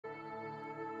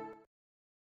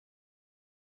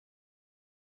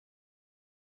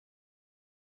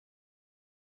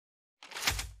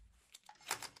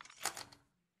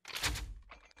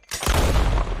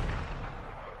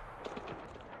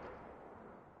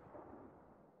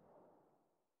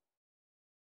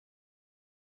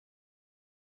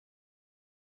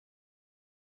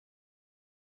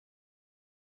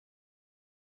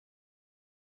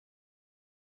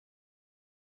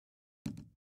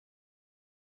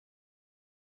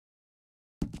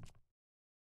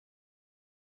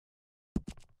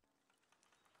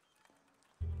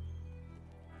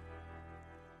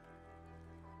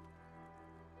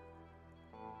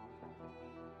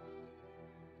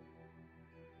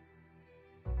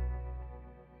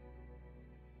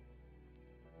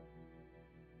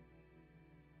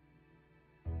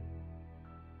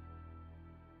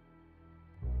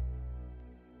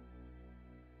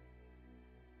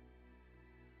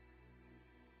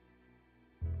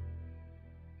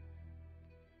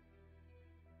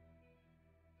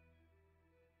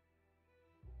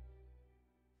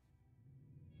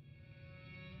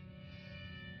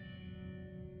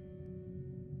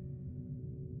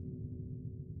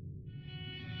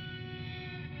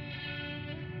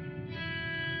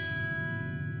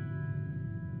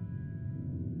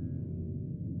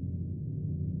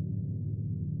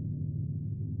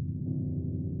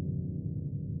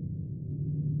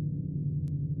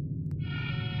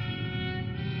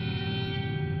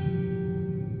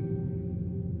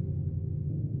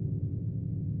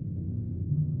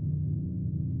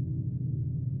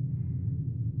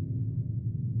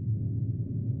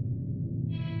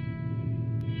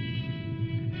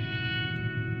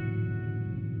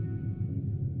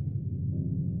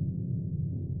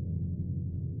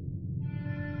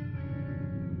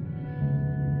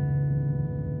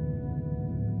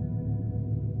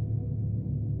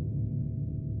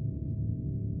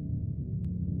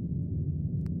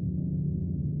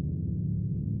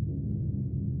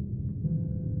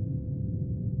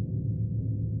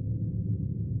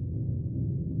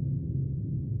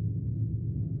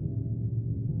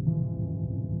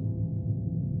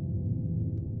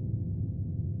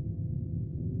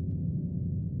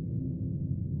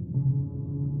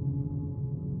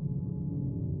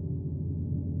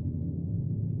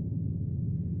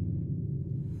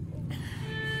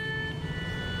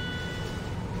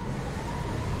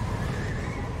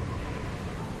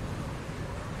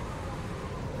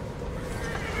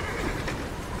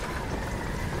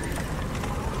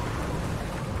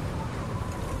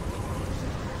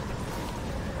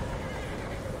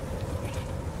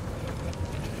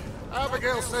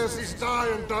Abigail says he's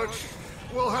dying, Dutch.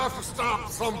 We'll have to stop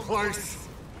someplace.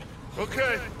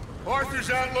 Okay. Arthur's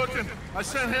out looking. I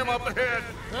sent him up ahead.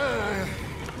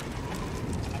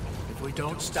 If we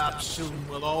don't stop soon,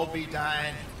 we'll all be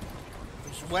dying.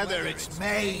 This weather, it's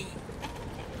May.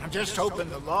 I'm just hoping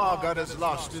the law got as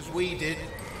lost as we did.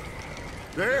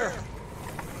 There!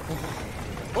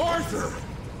 Arthur!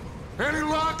 Any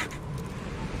luck?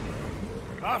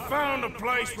 I found a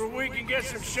place where we can get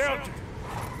some shelter.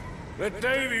 Let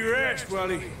Davy rest while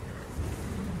he...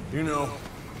 You know.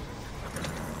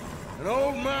 An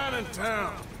old mining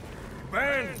town.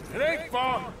 Abandoned. It ain't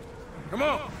far. Come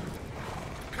on.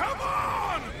 Come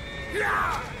on!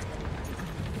 Yeah!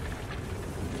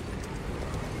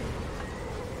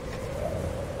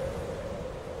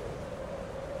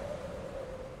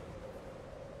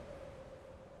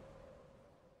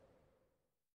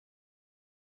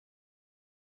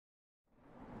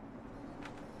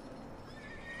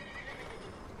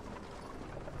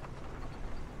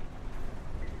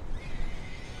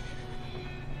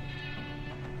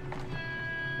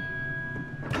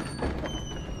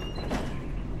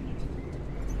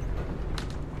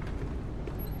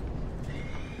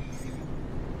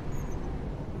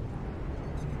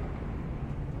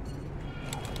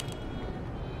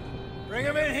 Bring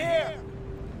him in here!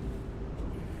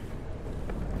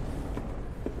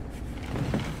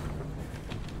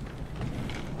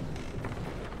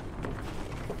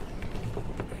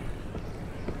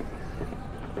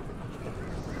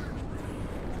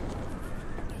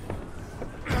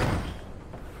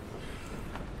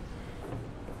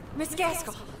 Miss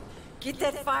Gaskell, get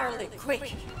that fire lit,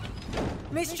 quick.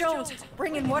 Miss Jones,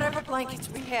 bring in whatever blankets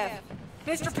we have.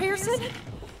 Mr. Pearson,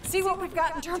 see what we've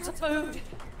got in terms of food.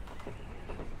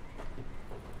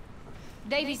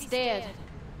 Davy's dead.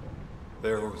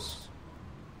 There was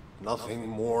nothing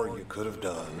more you could have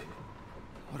done.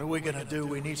 What are we gonna do?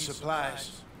 We need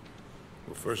supplies.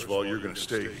 Well, first of all, you're gonna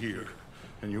stay here,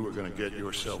 and you were gonna get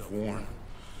yourself warm.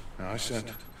 Now, I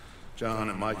sent John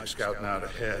and Mike scouting out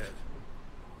ahead.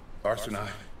 Arthur and I,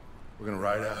 we're gonna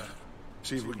ride out,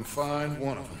 see if we can find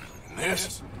one of them. And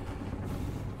this,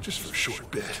 just for a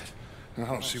short bit. And I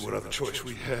don't see what other choice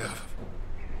we have.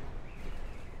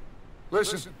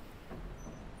 Listen.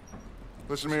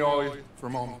 Listen to me, all of you, for a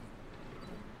moment.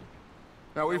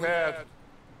 Now, we've had,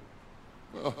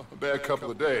 well, a bad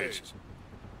couple of days.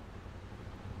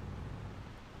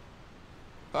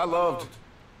 I loved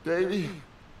Davy,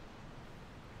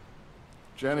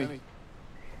 Jenny,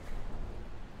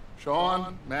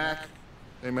 Sean, Mac.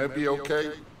 They may be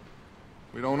okay.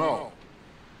 We don't know.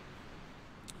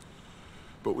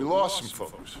 But we lost some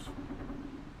folks.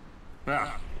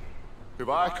 Now, if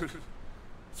I could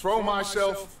throw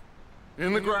myself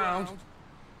in the ground,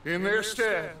 in their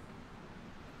stead,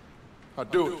 I'd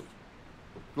do it,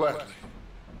 gladly.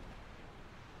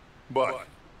 But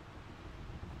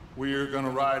we are gonna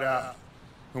ride out,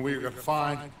 and we are gonna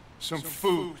find some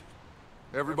food.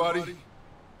 Everybody,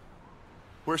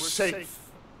 we're safe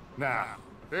now.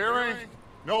 There ain't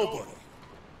nobody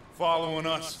following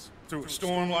us through a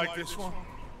storm like this one.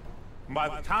 And by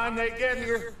the time they get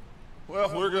here,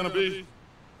 well, we're gonna be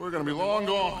long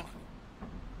gone.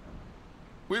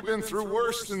 We've been through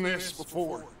worse than this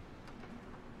before.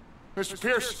 Mr.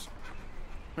 Pearson,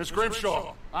 Miss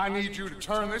Grimshaw, I need you to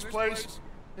turn this place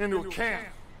into a camp.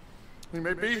 We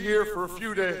may be here for a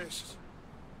few days.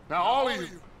 Now, all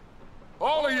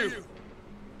of you,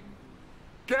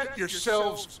 get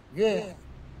yourselves warm.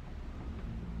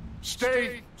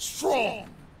 Stay strong.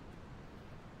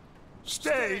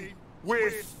 Stay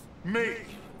with me.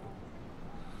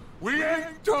 We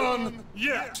ain't done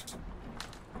yet.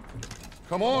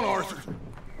 Come on, Arthur.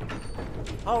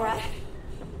 All right.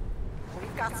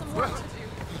 We've got some work to do.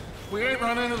 We ain't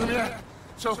run into them yet,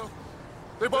 so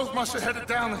they both must have headed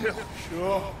down the hill.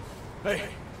 Sure. Hey,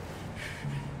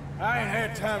 I ain't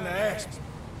had time to ask.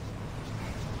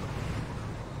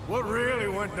 What really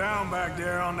went down back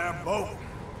there on that boat?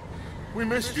 We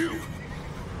missed you.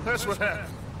 That's what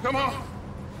happened. Come on.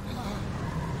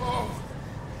 Oh.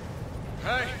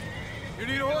 Hey, you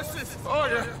need horses? Oh,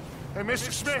 yeah. Hey,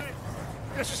 Mr. Smith,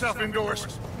 get yourself indoors.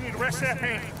 You need to rest that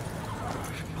hand.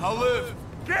 I'll live.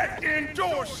 Get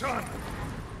indoors, son.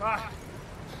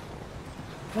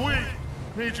 We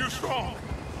need you strong.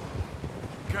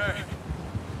 Okay.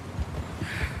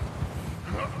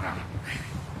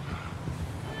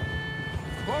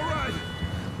 All right,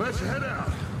 let's head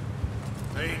out.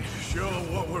 Ain't sure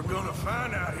what we're gonna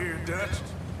find out here, Dutch.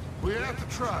 We have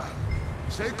to try.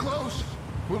 Stay close.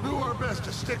 We'll do our best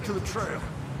to stick to the trail.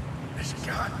 This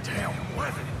goddamn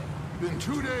weather. Been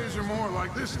 2 days or more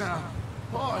like this now.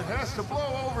 Oh, it has to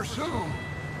blow over soon.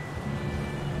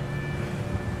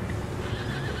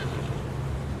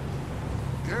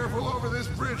 Careful over this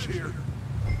bridge here.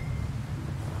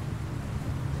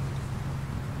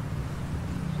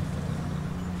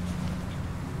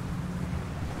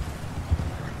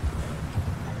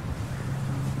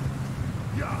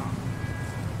 Yeah.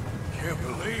 Can't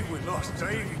believe we lost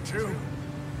Davy, too.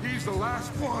 He's the last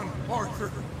one,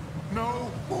 Arthur.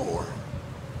 No more.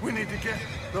 We need to get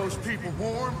those people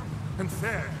warm and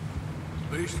fed.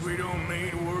 At least we don't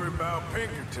need to worry about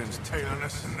Pinkertons tailing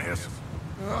us in this.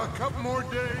 A couple more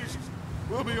days,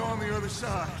 we'll be on the other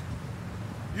side.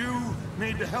 You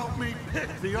need to help me pick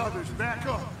the others back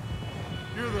up.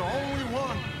 You're the only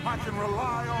one I can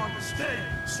rely on to stay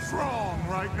strong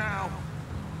right now.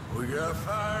 We got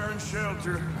fire and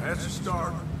shelter. That's a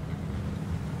start.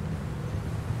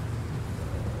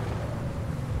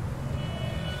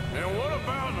 And what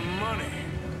about the money?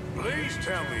 Please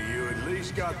tell me you at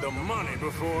least got the money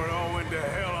before it all went to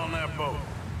hell on that boat.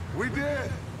 We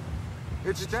did.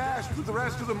 It's stashed with the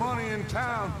rest of the money in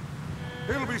town.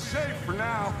 It'll be safe for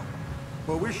now.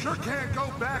 But we sure can't go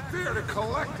back there to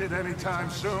collect it anytime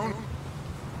soon.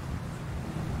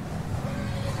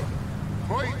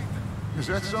 Wait, is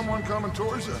that someone coming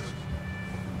towards us?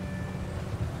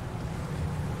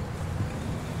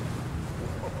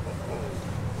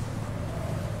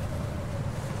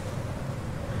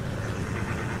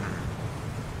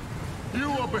 You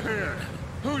up ahead.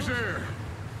 Who's there?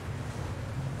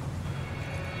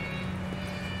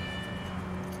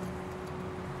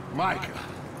 Micah.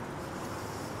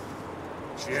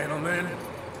 Gentlemen,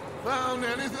 Found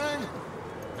anything?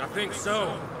 I think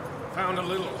so. Found a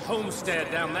little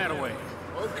homestead down that way.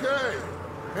 Okay.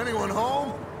 Anyone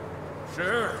home?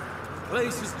 Sure.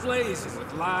 Place is blazing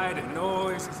with light and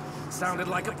noise. Sounded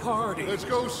like a party. Let's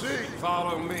go see.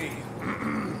 Follow me.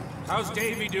 How's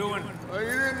Davy doing? He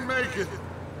didn't make it.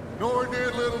 Nor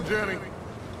did little Jenny.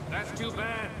 That's too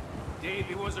bad.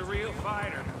 Davy was a real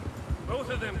fighter. Both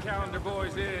of them calendar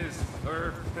boys is,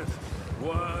 or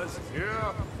was.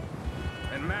 Yeah,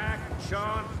 And Mac,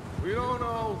 Sean, we don't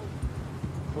know.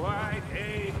 quite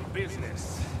a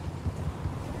business.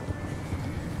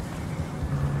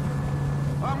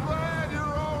 I'm glad you're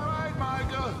all right,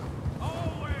 Micah.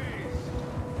 Always!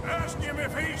 ask him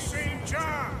if he's seen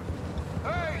John.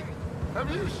 Hey, have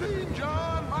you seen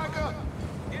John, Micah?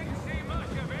 Didn't see much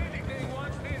of anything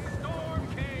once this storm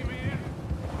came in.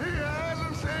 He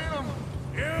hasn't seen him.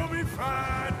 He'll be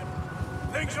fine.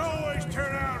 Things always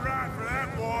turn out right for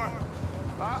that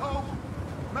boy. I hope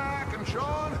Mac and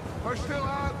Sean are still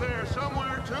out there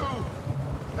somewhere, too.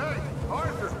 Hey,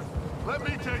 Arthur, let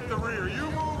me take the rear. You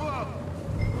move up.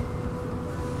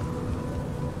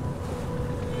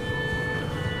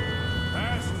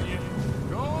 Passing you.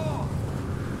 Go on.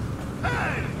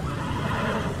 Hey!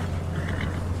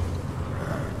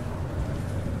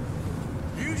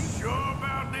 You sure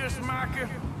about this, Micah?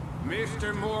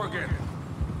 Mr. Morgan,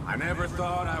 I never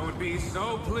thought I would be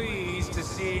so pleased to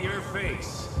see your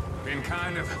face. Been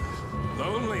kind of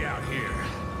lonely out here.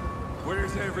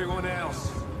 Where's everyone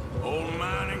else? Old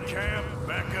mining camp,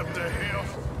 back up the hill.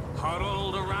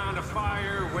 Huddled around a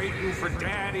fire, waiting for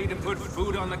Daddy to put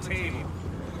food on the table.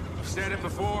 I've said it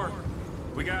before,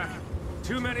 we got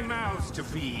too many mouths to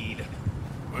feed.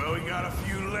 Well, we got a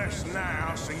few less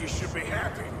now, so you should be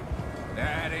happy.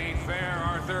 That ain't fair,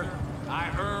 Arthur. I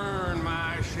earn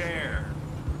my share.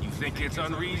 You think it's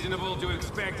unreasonable to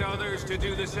expect others to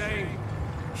do the same?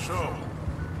 So,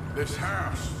 this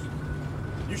house.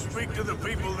 You speak to the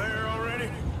people there already?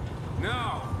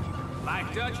 No.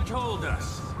 Like Dutch told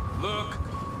us. Look.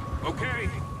 Okay.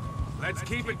 Let's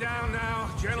keep it down now,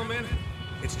 gentlemen.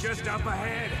 It's just up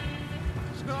ahead.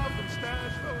 Snuff and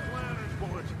stash those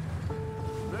lanterns, boys.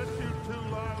 Let's you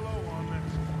two lie low on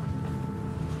this.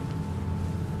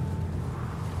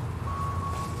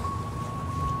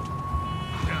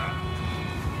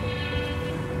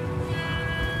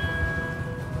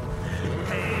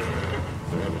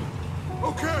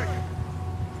 Okay,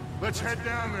 let's head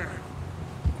down there.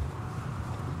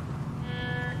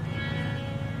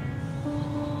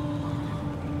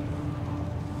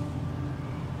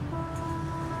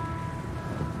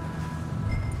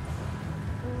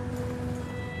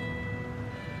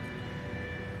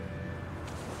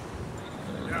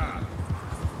 Yeah.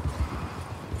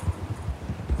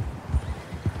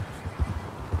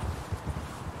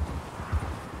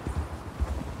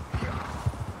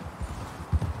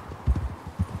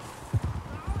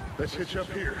 Let's hitch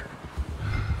up here.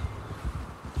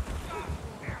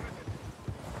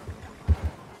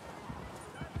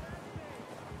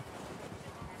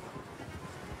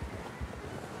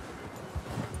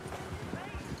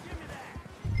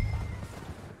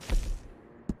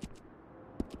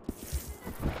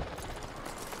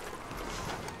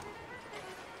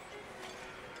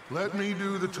 Let me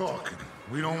do the talking.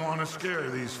 We don't want to scare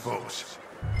these folks.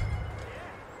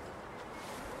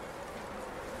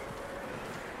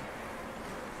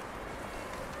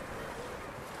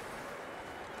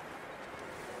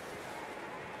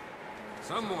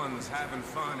 Someone's having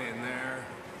fun in there.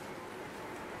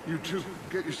 You two,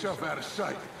 get yourself out of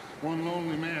sight. One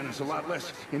lonely man is a lot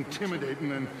less intimidating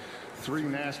than 3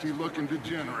 nasty-looking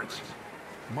degenerates.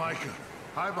 Micah,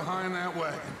 hide behind that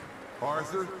wagon.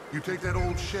 Arthur, you take that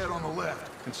old shed on the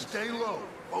left, and stay low,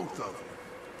 both of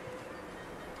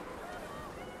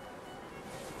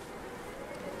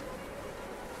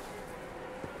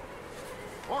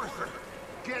you. Arthur,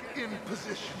 get in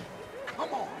position.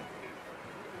 Come on.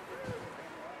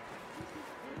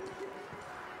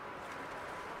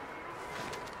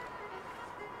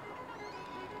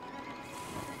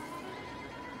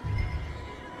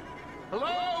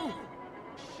 Hello?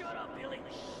 Shut up, Billy.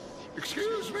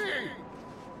 Excuse me?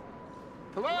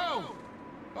 Hello?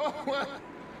 Oh, well,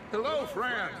 hello,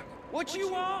 friend. What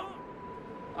you want?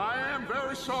 I am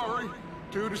very sorry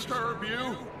to disturb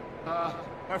you.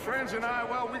 My friends and I,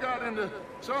 well, we got into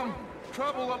some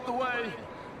trouble up the way,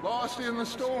 lost in the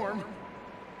storm.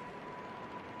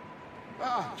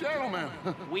 Gentlemen.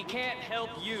 We can't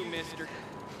help you, mister.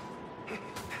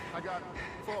 I got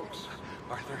folks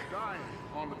Arthur. dying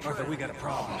on the trail. Arthur, we got a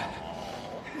problem.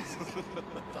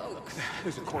 Folks.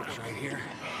 There's a corpse right here.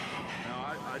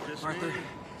 Now, I just Arthur, need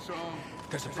some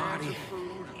there's a cans body of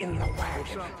food in the or wagon.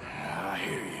 something. I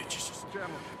hear you. Just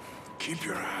Gentlemen, keep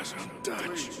your eyes on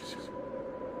Dutch. please.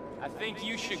 I think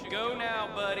you should go now,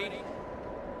 buddy.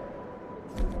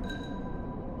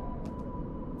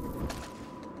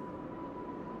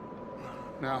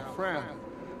 Now, friend,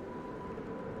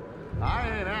 I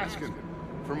ain't asking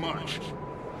for much.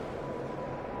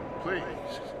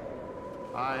 Please,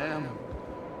 I am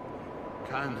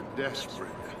kind of desperate.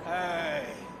 Hey,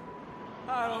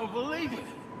 I don't believe it.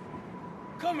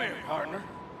 Come here, partner.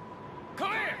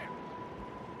 Come here.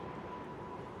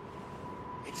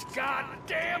 It's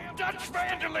goddamn Dutch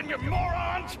Vanderlyn, you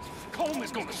morons!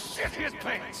 Coleman's gonna shit his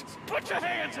pants. Put your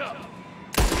hands up.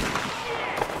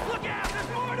 Yeah, look out, there's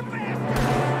more to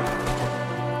bastard!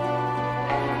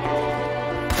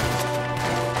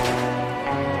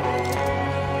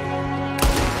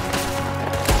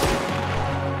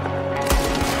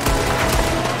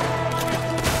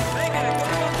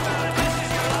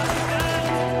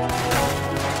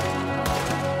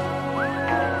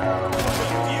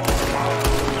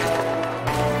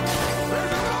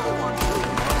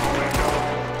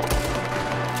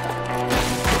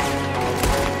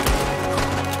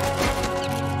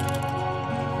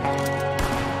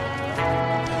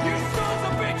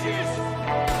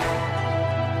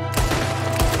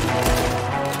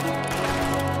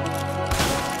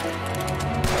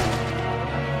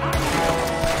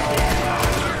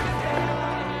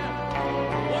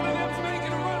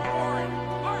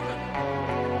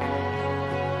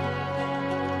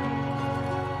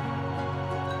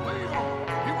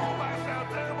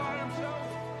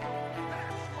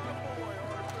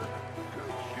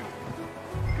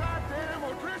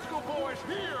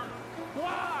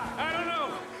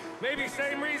 Maybe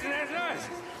same reason as us.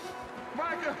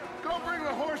 Micah, go bring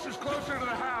the horses closer to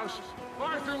the house.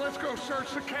 Arthur, let's go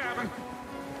search the cabin.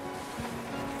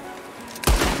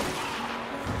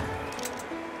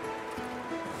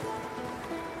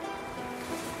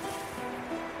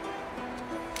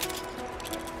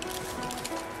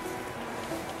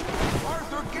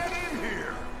 Arthur, get in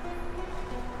here!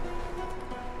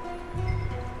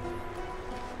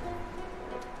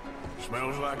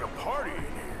 Smells like a party in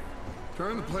here.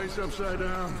 Turn the place upside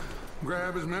down.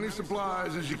 Grab as many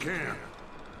supplies as you can.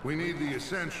 We need the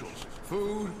essentials.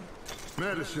 Food,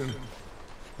 medicine,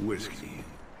 whiskey.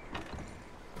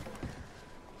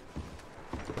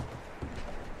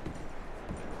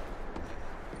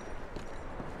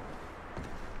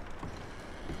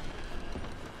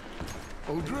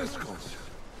 O'Driscoll's.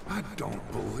 I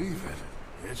don't believe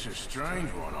it. It's a strange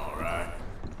one, all right.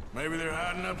 Maybe they're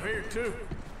hiding up here, too.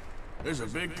 There's a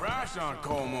big price on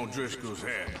Colm O'Driscoll's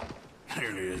head.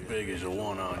 Nearly as big as the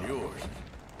one on yours.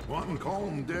 Wanting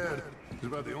Colm dead is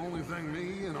about the only thing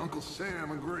me and Uncle Sam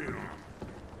agree on.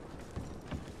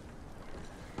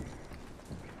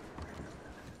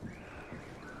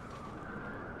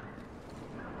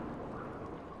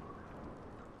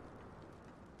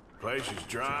 Place is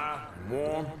dry and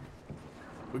warm.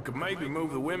 We could maybe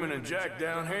move the women and Jack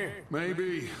down here.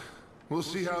 Maybe. We'll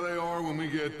see how they are when we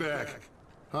get back.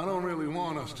 I don't really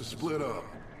want us to split up.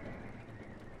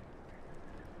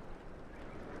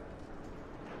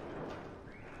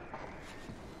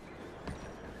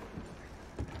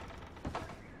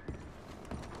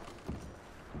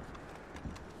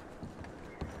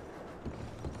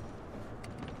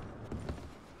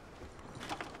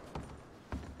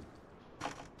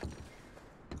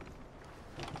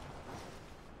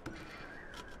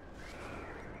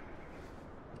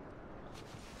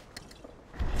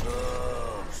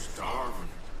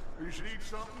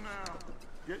 on now.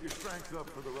 Get your strength up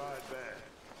for the ride back.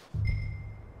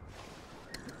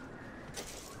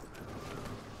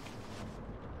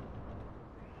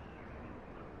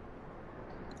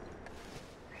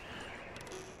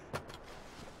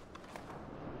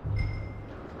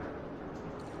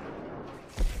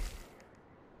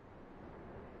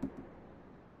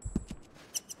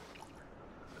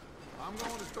 I'm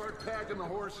going to start tagging the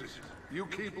horses. You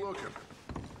keep looking.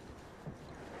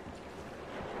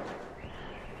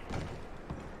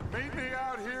 Meet me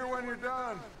out here when you're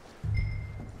done.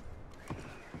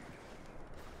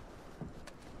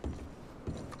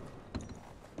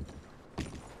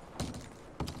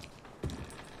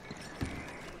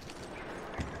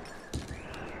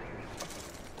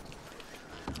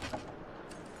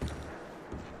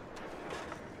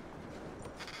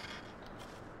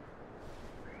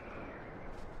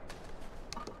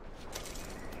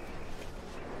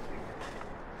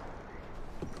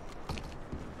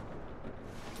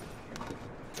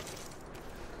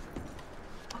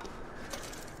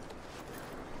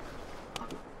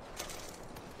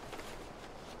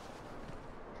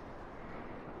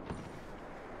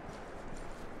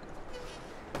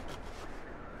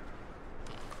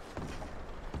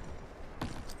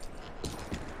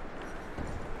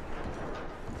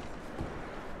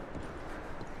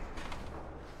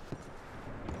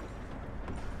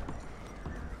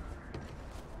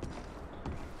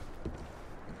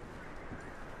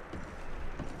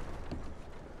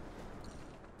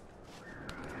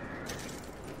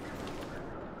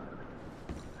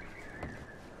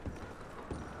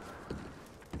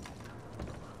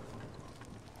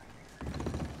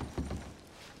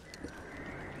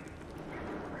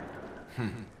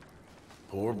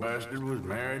 Poor bastard was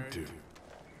married too.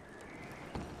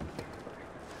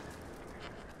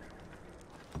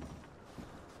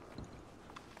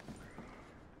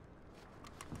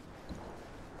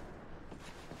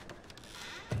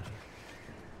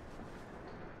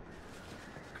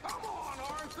 Come on,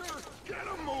 Arthur! Get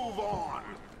a move on!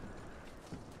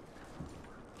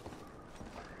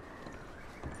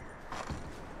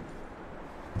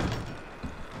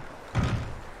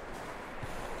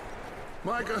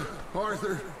 Micah,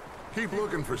 Arthur, keep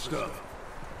looking for stuff.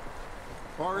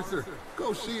 Arthur,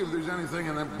 go see if there's anything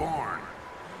in that barn.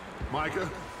 Micah,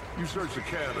 you search the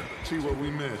cabin, see what we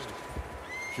missed.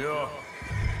 Sure.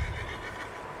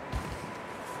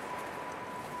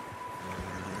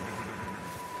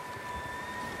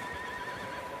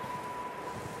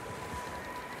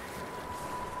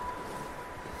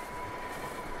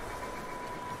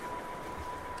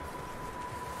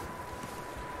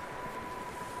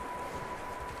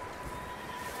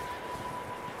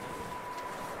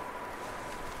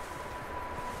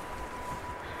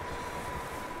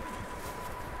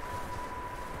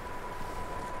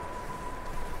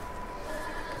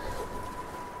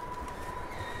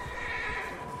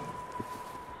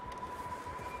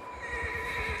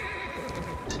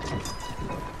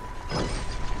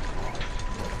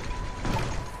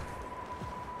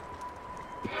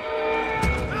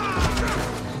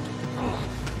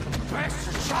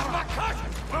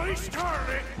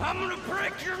 I'm gonna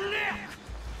break your neck!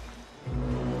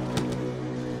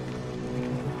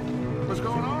 What's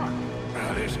going on?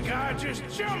 Now, this guy just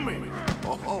jumped me!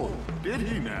 Oh, did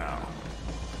he now?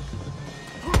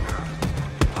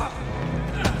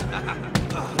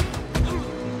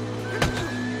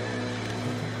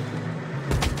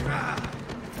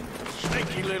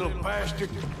 Sneaky little bastard.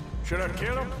 Should I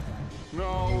kill him?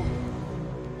 No.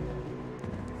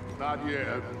 Not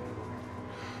yet.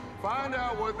 Find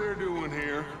out what they're doing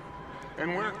here,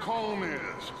 and where Colm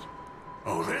is.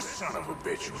 Oh, this son of a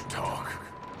bitch will talk.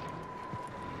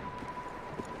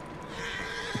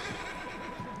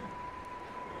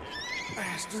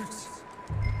 Bastards.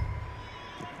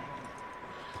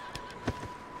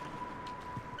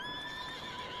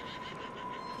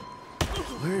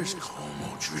 Where's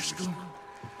Colm O'Driscoll?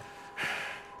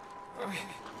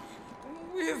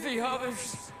 With the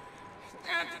others.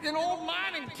 At an old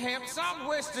mining camp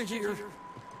southwest of here.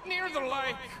 Near the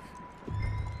lake.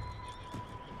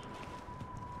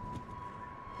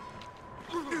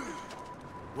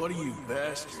 What are you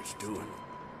bastards doing?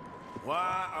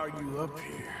 Why are you up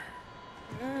here?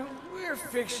 We're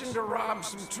fixing to rob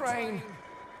some train.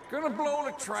 Gonna blow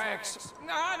the tracks.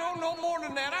 I don't know more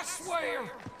than that, I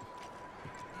swear.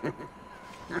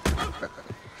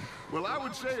 Well, I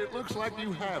would say it looks like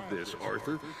you have this,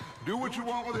 Arthur. Do what you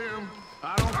want with him.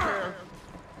 I don't care.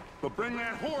 But bring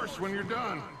that horse when you're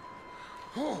done.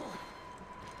 I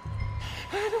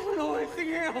don't know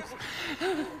anything else.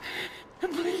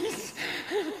 Please.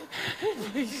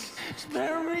 Please,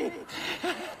 spare me.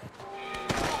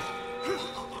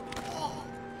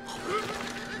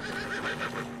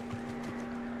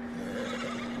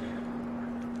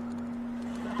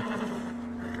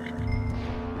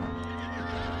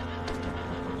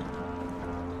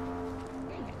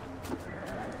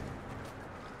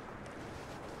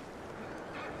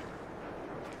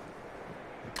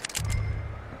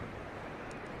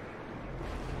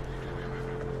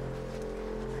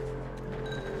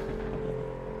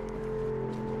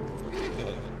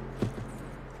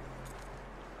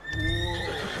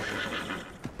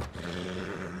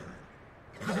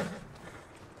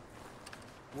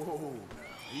 Oh,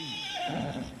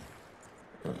 easy.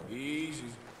 Easy.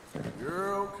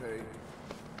 You're okay.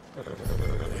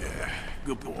 Yeah,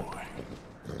 good boy.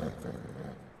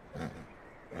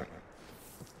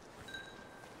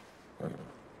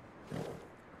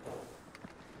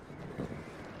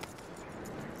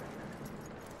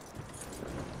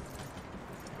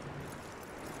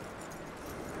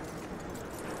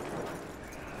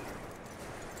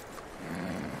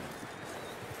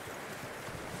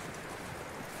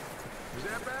 Is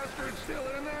that bastard still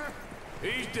in there?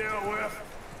 He's dealt with.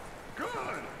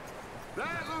 Good.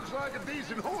 That looks like a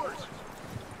decent horse.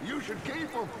 You should keep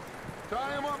him.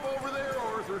 Tie him up over there,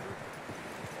 Arthur.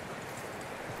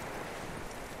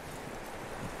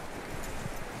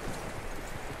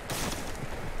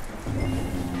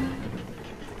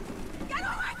 Get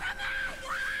away from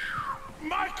me!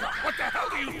 Micah, what the hell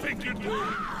do you think you're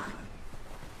doing?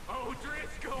 Oh,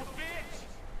 Driscoll, bitch!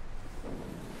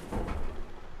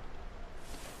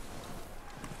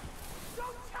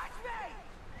 Don't touch me!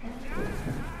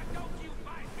 Don't you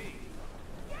bite me!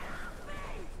 Get off me!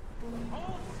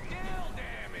 Hold still,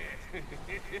 damn it!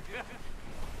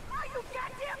 Oh, you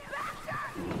goddamn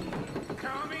bastard!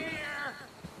 Come here!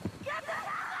 Get the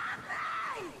hell off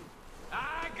me! I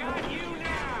got you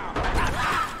now!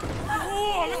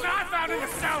 Oh, look what I found in the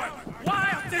cellar!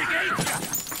 Wild thing, ain't ya?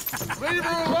 Leave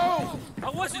her alone! I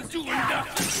wasn't doing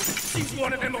nothing. She's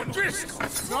one of them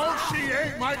O'Driscolls. No, she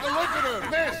ain't, Micah. Look at her.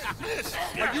 Miss!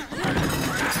 Are you...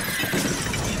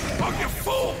 Oh, you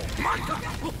fool! Micah!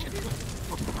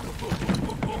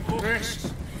 Miss.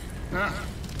 Now,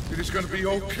 it is gonna be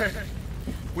okay.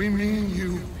 We mean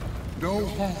you no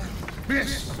harm.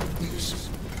 Miss!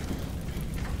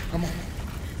 Come on.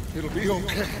 It'll be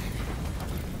okay.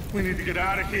 We need to get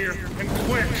out of here, and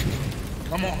quick.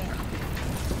 Come on.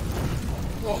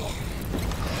 Oh.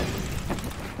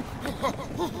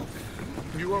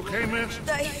 You okay, miss?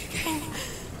 They came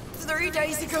 3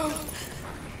 days ago.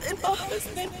 And my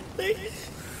husband,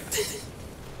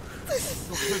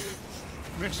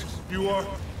 Miss, you are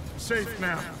safe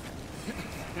now.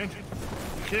 And you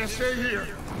can't stay here.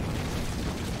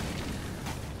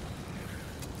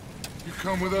 You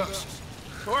come with us.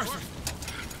 Arthur.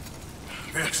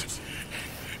 Miss,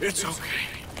 it's okay.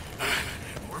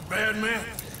 We're bad men.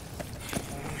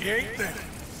 We ain't them.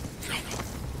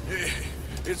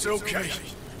 It's okay.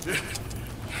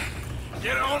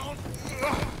 Get on.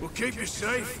 We'll keep you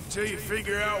safe until you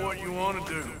figure out what you want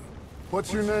to do.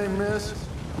 What's your name, miss?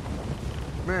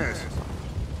 Miss.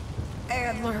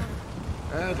 Adler,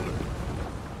 Adler.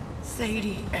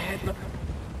 Sadie Adler,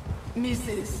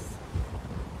 Mrs.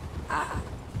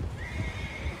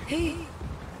 He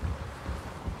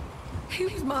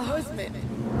was my husband.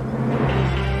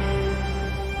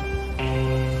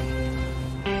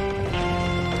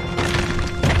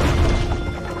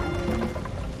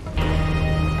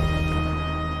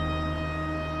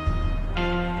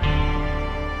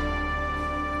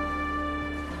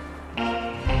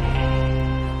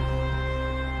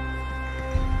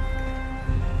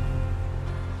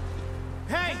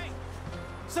 Hey!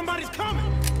 Somebody's coming!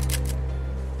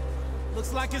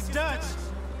 Looks like it's Dutch.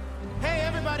 Hey,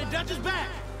 everybody, Dutch is back!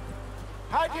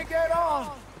 How'd you get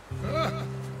on?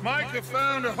 Micah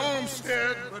found a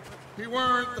homestead, but he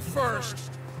weren't the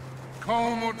first.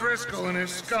 Colm O'Driscoll and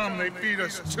his scum, they beat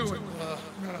us to it.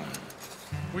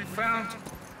 We found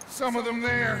some of them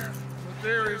there, but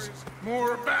there is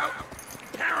more about,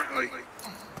 apparently.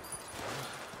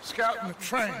 Scouting the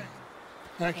train.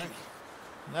 Thank you.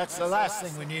 That's the last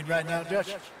thing we need right now,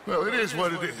 Dutch. Well, it is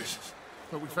what it is.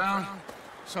 But we found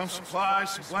some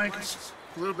supplies, some blankets,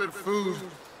 a little bit of food,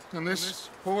 and this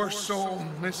poor soul,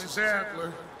 Mrs.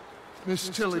 Adler, Miss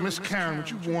Tilly, Miss Karen, would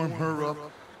you warm her up?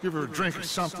 Give her a drink or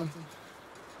something?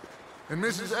 And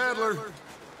Mrs. Adler,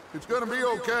 it's gonna be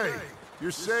okay.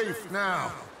 You're safe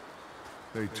now.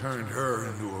 They turned her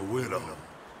into a widow.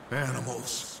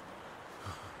 Animals.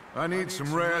 I need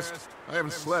some rest. I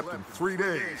haven't slept in 3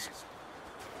 days.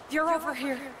 You're over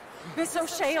here. Miss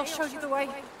O'Shea will show you the way.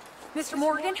 Mr.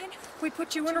 Morgan, we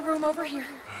put you in a room over here.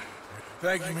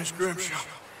 Thank you, Miss Grimshaw.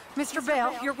 Mr.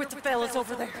 Bell, you're with the fellas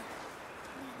over there.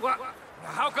 What?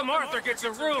 How come Arthur gets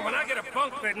a room and I get a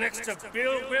bunk bed next to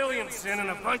Bill Williamson and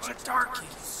a bunch of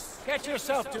darkies? Get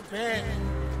yourself to bed.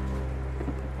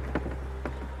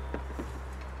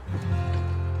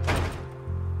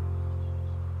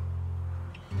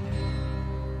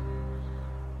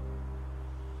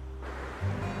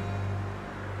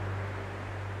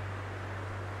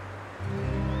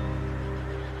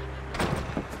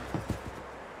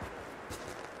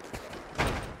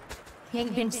 He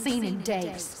ain't been seen in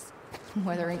days.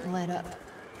 Weather ain't let up.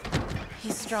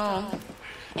 He's strong.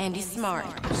 And he's smart.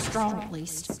 Strong, at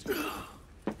least.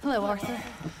 Hello, Arthur.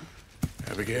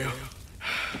 Abigail?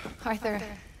 Arthur,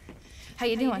 how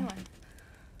you doing?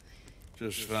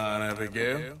 Just fine,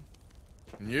 Abigail.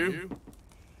 And you?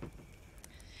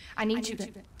 I need you to...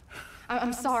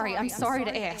 I'm sorry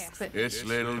to ask, but... It's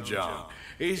little John.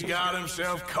 He's got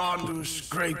himself caught into a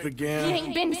scrape again. He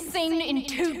ain't been seen in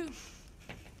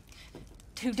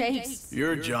 2 days.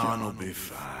 Your John will be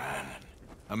fine.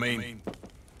 I mean,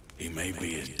 he may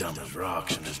be as dumb as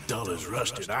rocks and as dull as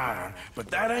rusted iron, but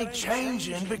that ain't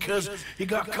changing because he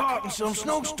got caught in some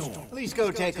snowstorm. Please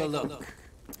go take a look.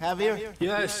 Javier?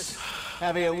 Yes.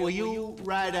 Javier, will you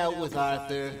ride out with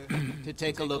Arthur to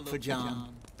take a look for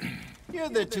John? You're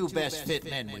the 2 best fit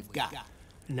men we've got.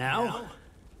 Now?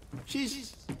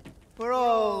 We're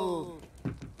all...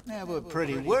 Yeah, we're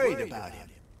pretty worried about him.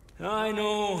 I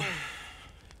know.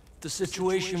 The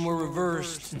situation were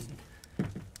reversed.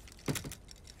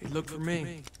 He looked for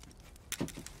me.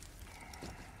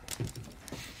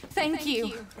 Thank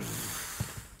you.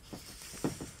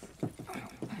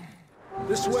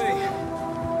 This way.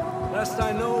 Last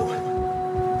I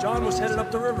know, John was headed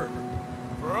up the river.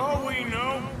 For all we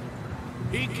know,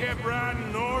 he kept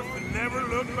riding north and never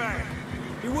looked back.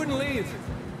 He wouldn't leave.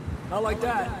 Not like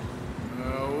that.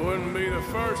 Wouldn't be the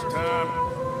first time.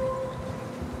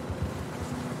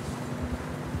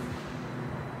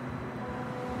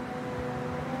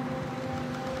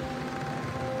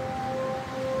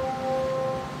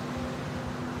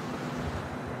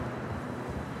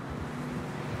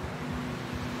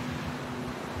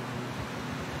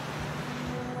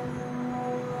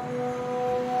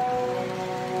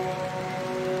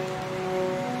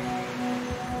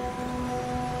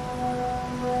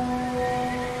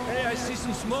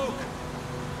 Smoke.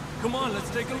 Come on, let's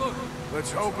take a look.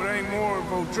 Let's hope it ain't more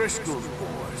of O'Driscoll's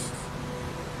boys.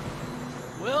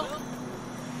 Well,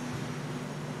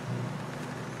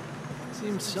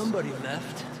 seems somebody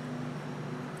left.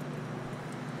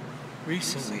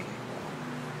 Recently.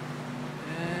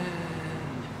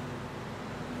 And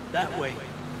that way.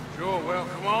 Sure, well,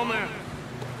 come on then.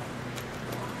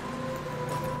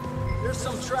 There's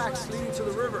some tracks leading to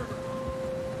the river.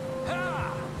 Ha!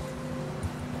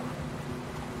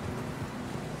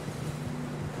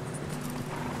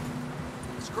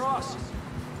 Cross.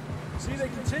 See, they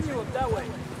continue up that way.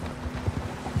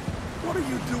 What are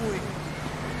you doing?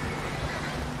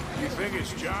 You think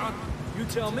it's John? You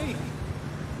tell me.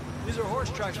 These are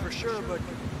horse tracks for sure, but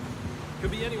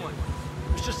could be anyone.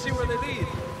 Let's just see where they lead.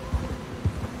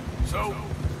 So,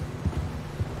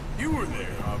 you were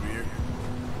there, Javier.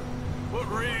 What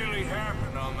really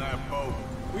happened on that boat?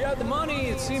 We had the money,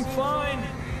 it seemed fine.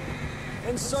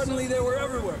 And suddenly they were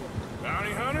everywhere.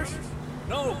 Bounty hunters?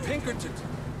 No, Pinkertons.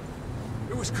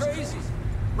 It was crazy.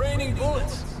 Raining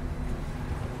bullets.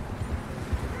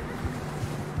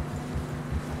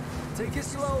 Take it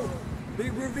slow.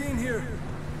 Big ravine here.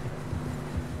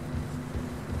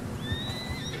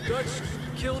 Dutch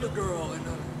killed a girl in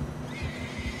a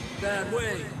bad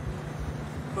way.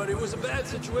 But it was a bad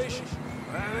situation.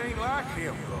 That ain't like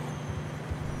him, though.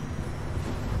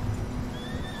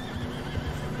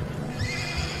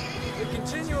 They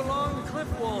continue along the cliff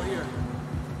wall here.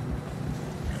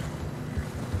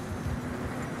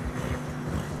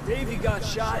 Davey got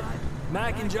shot.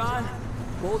 Mac and John,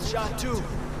 both shot too.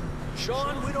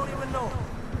 Sean, we don't even know.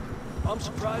 I'm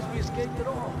surprised we escaped at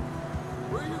all.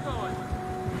 Where are you going?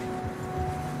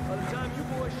 By the time you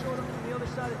boys showed up from the other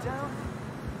side of town,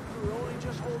 we were only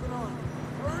just holding on.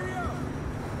 Hurry up!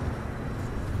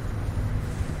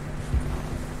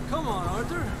 Come on,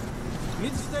 Arthur. We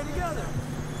need to stay together.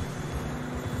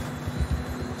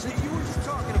 See, you were just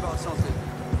talking about something.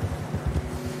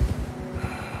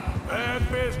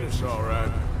 Bad business, all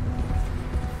right.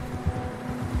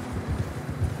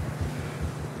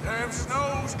 Damn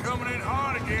snow's coming in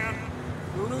hard again.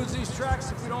 We'll lose these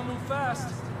tracks if we don't move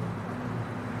fast.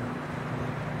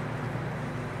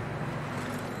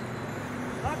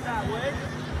 Not that way.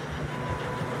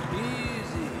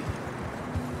 Easy.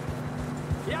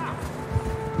 Yeah.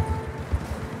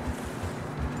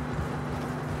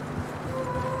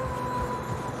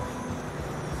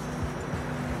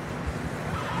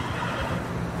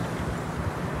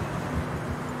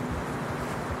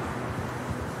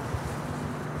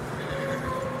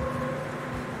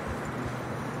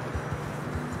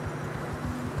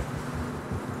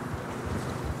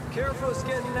 Careful, it's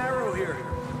getting narrow here.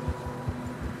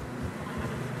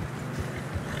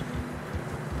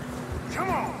 Come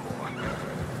on, boy.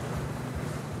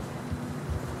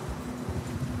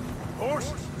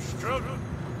 Horses are struggling.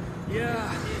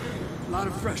 Yeah, a lot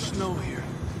of fresh snow here.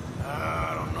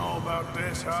 I don't know about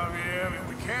this, Javier.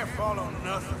 We can't follow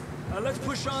nothing. Let's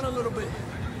push on a little bit.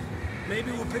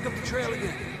 Maybe we'll pick up the trail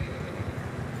again.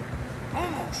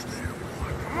 Almost there,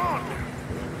 boy. Come on now.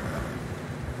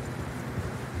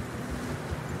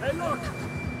 Hey, look!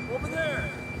 Over there!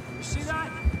 You see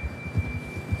that?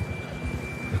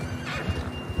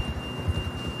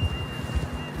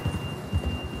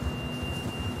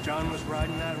 John was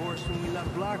riding that horse when we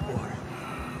left Blackwater.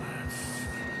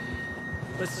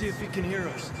 Let's see if he can hear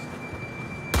us.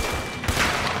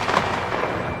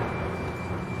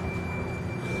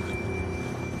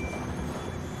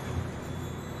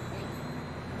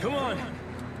 Come on!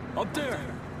 Up there!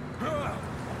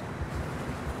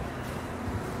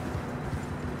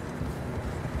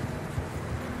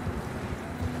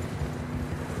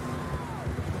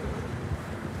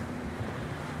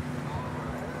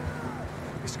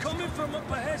 He's coming from up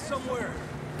ahead somewhere.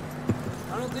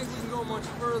 I don't think you can go much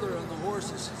further on the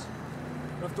horses.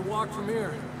 You have to walk from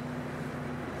here.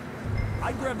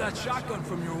 I'd grab that shotgun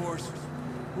from your horse.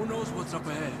 Who knows what's up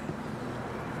ahead?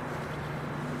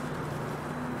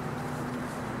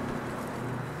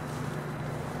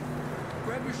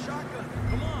 Grab your shotgun.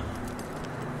 Come on.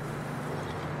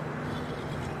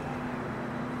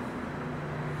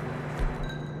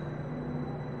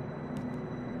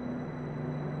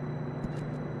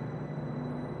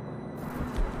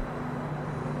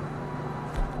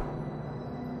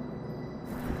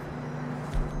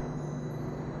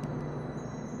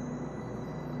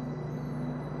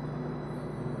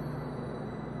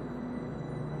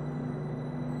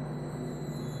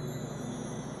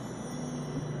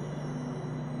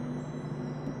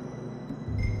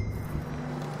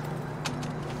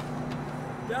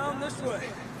 Down this way.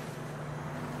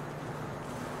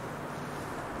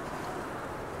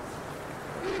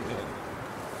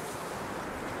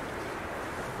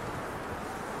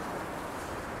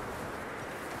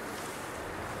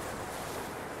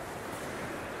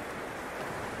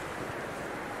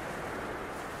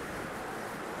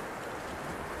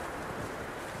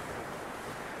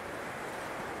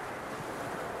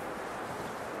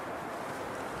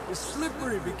 It's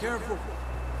slippery, be careful.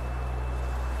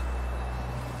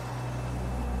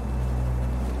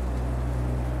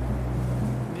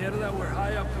 Get that we're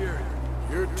high up here.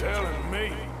 You're telling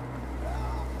me.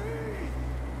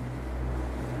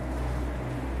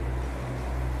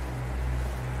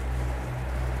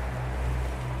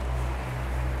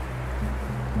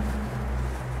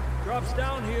 Drops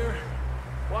down here.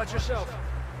 Watch yourself.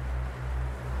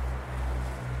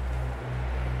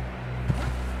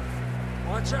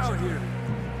 Watch out here.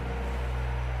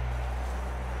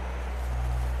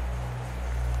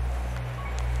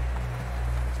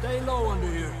 Stay low under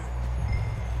here.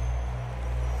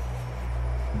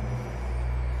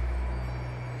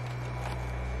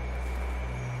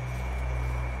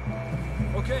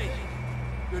 Okay,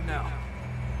 good now.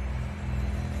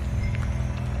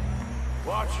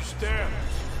 Watch your step.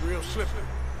 It's real slippery.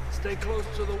 Stay close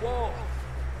to the wall.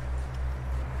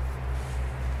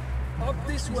 Up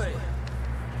this way.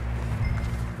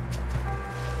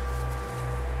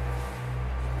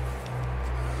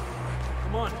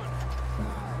 Come on.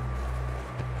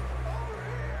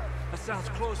 That sounds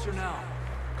closer now.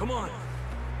 Come on.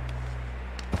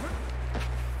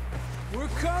 We're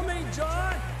coming,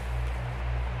 John!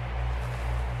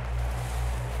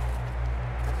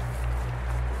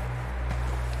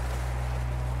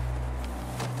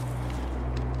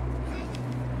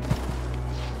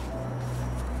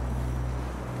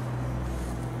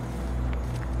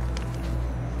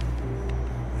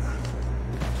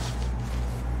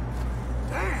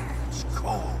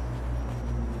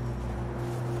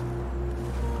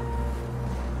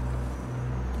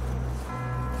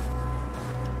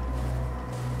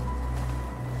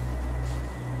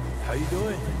 How you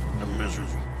doing? I'm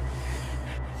miserable.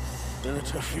 Been a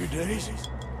tough few days.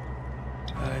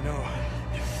 I know.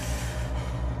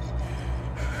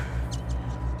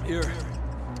 Here.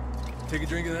 Take a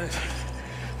drink of that.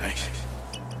 Thanks.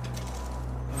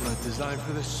 I'm not designed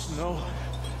for this snow.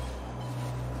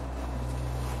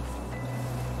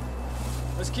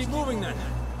 Let's keep moving then.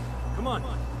 Come on.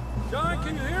 John,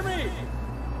 can you hear me?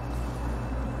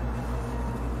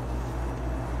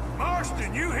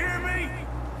 Marston, you hear me?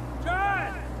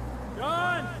 John!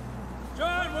 John!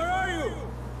 John, where are you?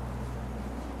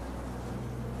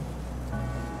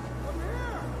 I'm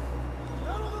here!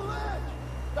 Down on the ledge!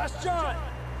 That's John!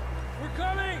 We're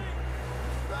coming!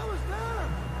 That was there!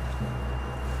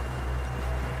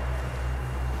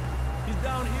 He's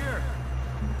down here.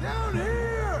 Down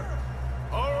here!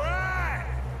 All right!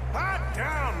 Hot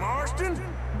down, Marston!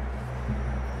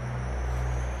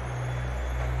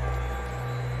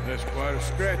 That's quite a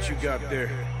scratch you got there.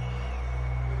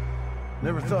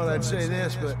 Never thought I'd say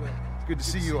this, but it's good to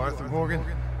see you, Arthur Morgan.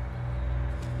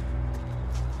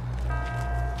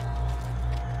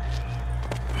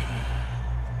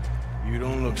 You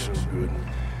don't look so good.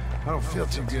 I don't feel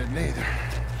too good, neither.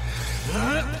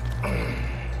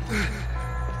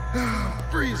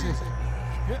 Freezing.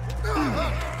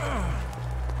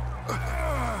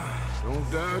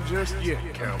 Don't die just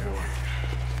yet, cowboy.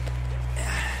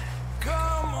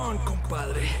 Come on,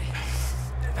 compadre.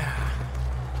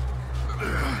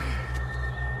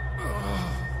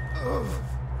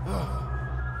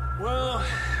 Well,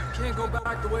 can't go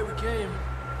back the way we came.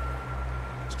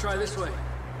 Let's try this way.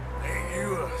 Ain't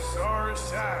you a sorry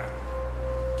sight?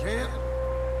 Can't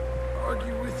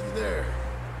argue with you there.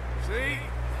 See?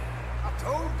 I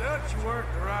told Dutch you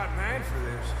weren't the right man for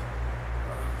this.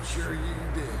 I'm sure you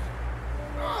did.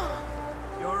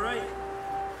 You all right?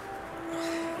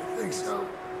 I think so.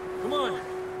 Come on.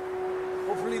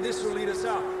 Hopefully this will lead us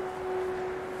out.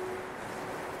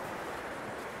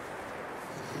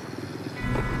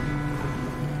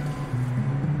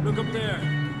 Look up there.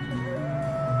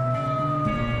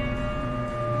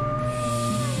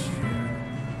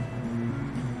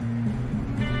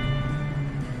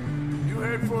 You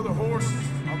head for the horses.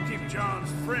 I'll keep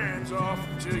John's friends off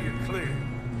until you're clear.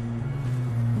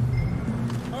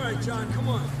 All right, John, come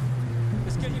on.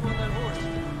 Let's get you on that horse.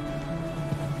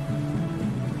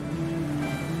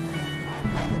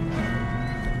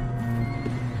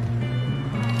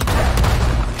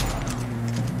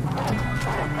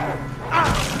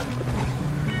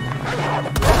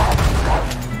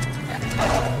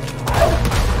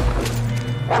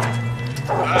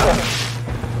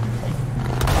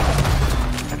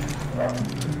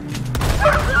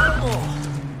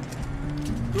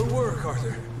 Good work,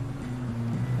 Arthur.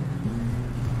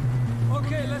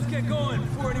 Okay, let's get going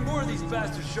before any more of these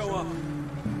bastards show up.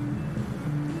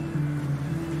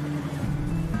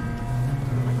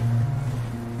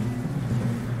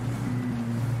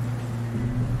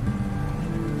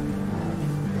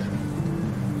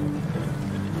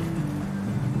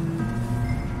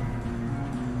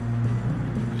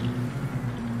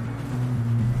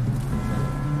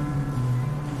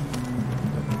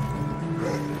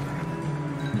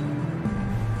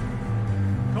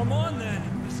 Come on, then.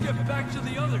 Let's get back to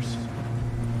the others.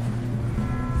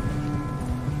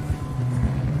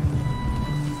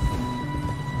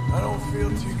 I don't feel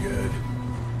too good.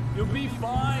 You'll be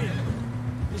fine.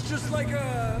 It's just like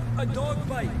a dog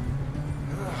bite.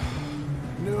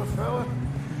 Knew a fella?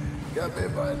 Got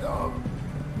bit by a dog.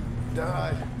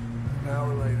 Died. An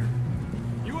hour later.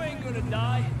 You ain't gonna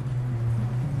die.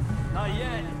 Not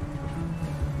yet.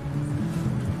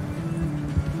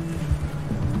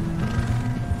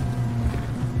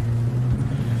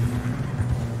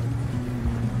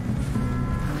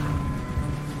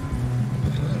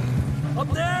 Up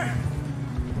there!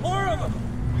 More of them!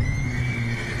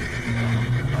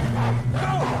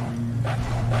 Go!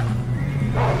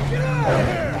 Get out of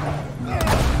here!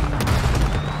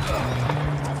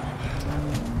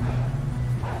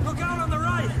 Look out on the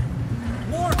right!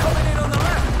 More coming in on the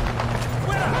left!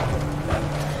 Where?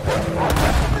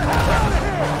 Get out of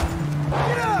here!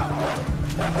 Get out!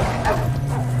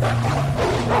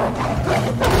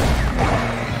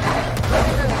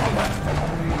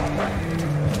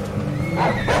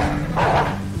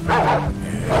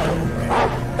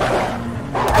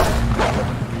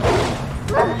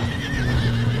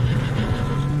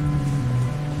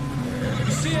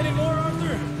 You see any more,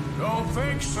 Arthur? Don't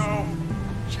think so.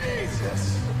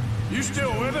 Jesus. You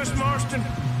still with us, Marston?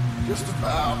 Just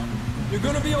about. You're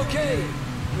gonna be okay.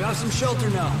 We have some shelter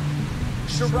now.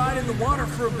 Should ride in the water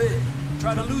for a bit.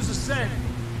 Try to lose the scent.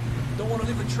 Don't want to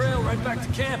leave a trail right back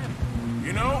to camp.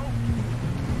 You know,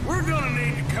 we're gonna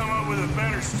need to come up with a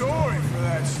better story for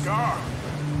that scar.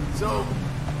 So,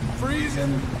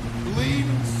 freezing,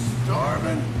 bleeding,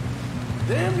 starving,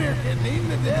 damn near getting eaten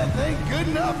to death ain't good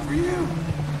enough for you?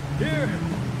 Here,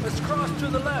 let's cross to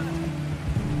the left.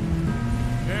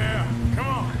 Yeah, come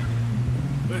on.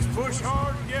 Let's push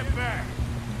hard and get back.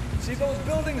 See those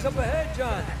buildings up ahead,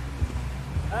 John?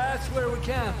 That's where we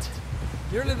camped.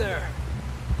 Nearly there.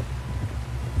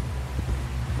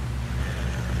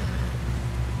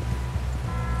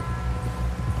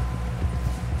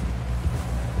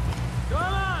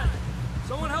 Come on!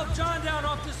 Someone help John down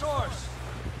off this horse.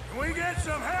 Can we get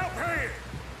some help here?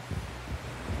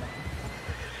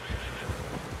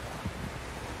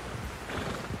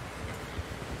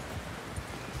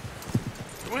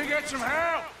 Can we get some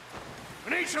help?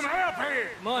 We need some help here.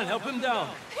 Come on, help him down.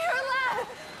 You're alive!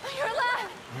 You're alive!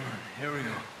 Here we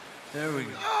go. There we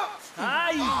go.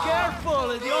 Ay, careful!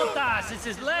 The ice, it's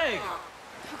his leg. Oh,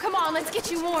 come on, let's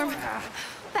get you warm.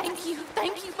 Thank you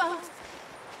both.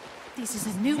 This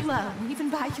is a new low, even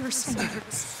by your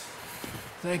standards.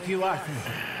 Thank you, Arthur.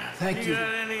 Thank you. You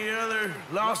got any other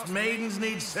lost maidens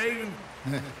need saving?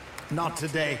 Not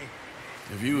today.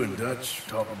 Have you and Dutch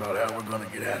talked about how we're gonna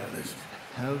get out of this?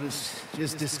 I was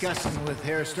just discussing with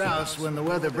Herr Strauss when the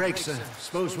weather breaks. I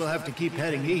suppose we'll have to keep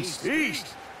heading east. East?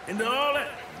 Into all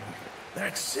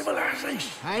that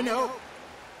civilization? I know.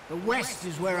 The west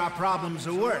is where our problems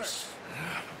are worse.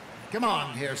 Come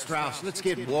on, Herr Strauss, let's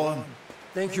get warm.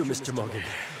 Thank you, Mr. Morgan.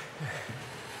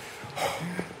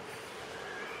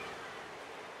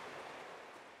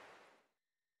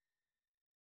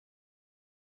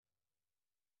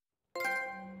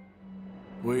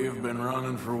 We have been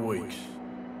running for weeks.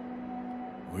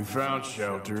 We found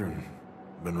shelter and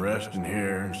been resting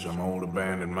here in some old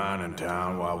abandoned mining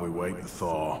town while we wait to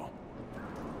thaw.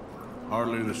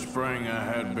 Hardly the spring I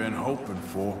had been hoping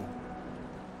for.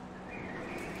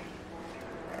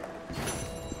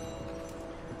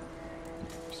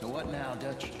 So what now,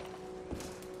 Dutch?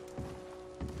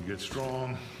 We get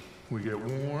strong, we get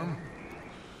warm,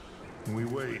 and we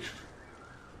wait.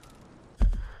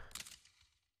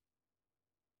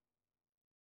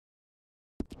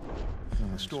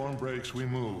 When the storm breaks, we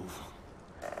move.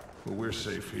 But we're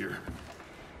safe here.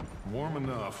 Warm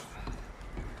enough.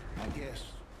 I guess.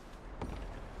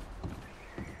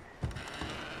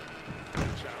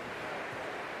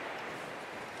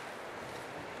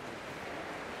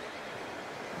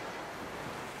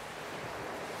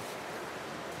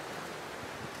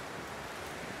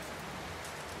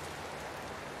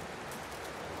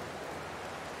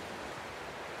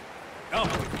 Up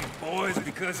with you boys,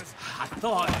 because I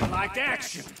thought you liked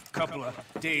action. Couple of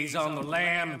days on the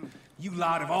lam, you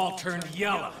lot have all turned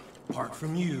yellow. Apart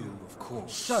from you, of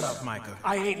course. Shut up, Micah.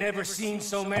 I ain't never seen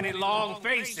so many long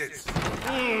faces.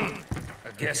 I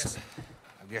guess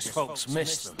folks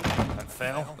miss them. I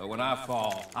fell, but when I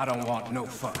fall, I don't want no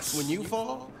fuss. When you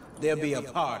fall, there'll be a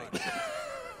party.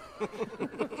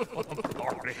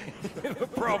 Party?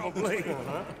 Probably.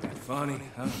 That funny,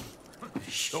 huh?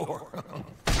 Sure.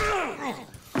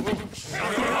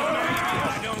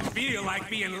 I don't feel like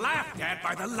being laughed at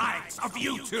by the likes of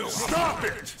you two. Stop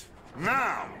it!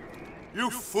 Now! You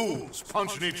fools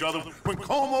punching each other when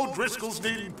Como Driscoll's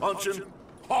needing punching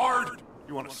hard.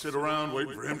 You want to sit around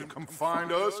waiting for him to come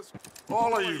find us?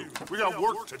 All of you, we got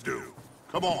work to do.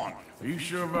 Come on. Are you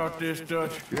sure about this,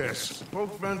 Dutch? Yes.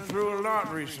 Folks been through a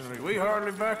lot recently. We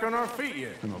hardly back on our feet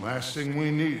yet. And the last thing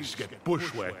we need is to get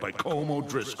bushwhacked by Como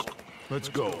Driscoll. Let's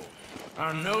go.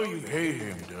 I know you hate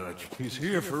him, Dutch. He's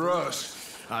here for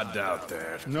us. I doubt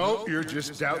that. No, you're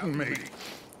just doubting me.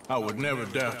 I would never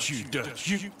doubt you, Dutch.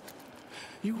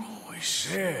 You always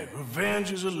said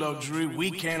revenge is a luxury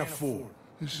we can't afford.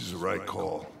 This is the right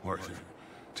call, Arthur.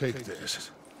 Take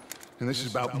this. And this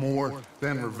is about more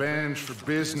than revenge for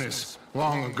business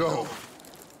long ago.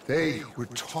 They were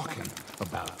talking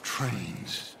about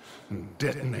trains and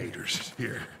detonators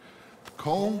here.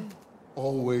 Colm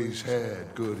always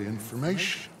had good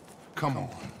information. Come on.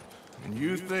 And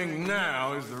you think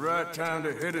now is the right time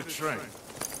to hit a train?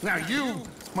 Now you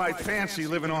might fancy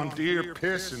living on deer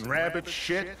piss and rabbit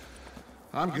shit.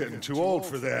 I'm getting too old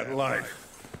for that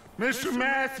life. Mr.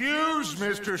 Matthews,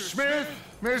 Mr. Smith,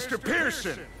 Mr.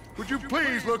 Pearson, would you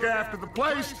please look after the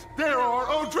place? There are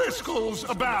O'Driscolls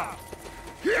about.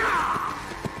 Yeah!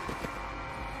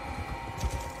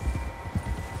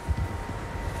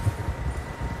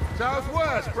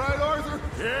 Southwest, right, Arthur?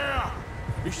 Yeah.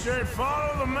 He said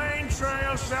follow the main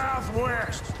trail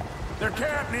southwest. They're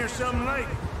camped near some lake.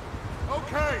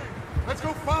 Okay, let's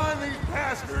go find these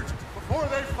bastards before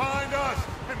they find us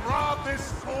and rob this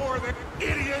store, that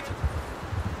idiot,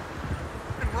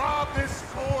 and rob this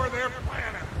store, their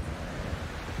planet.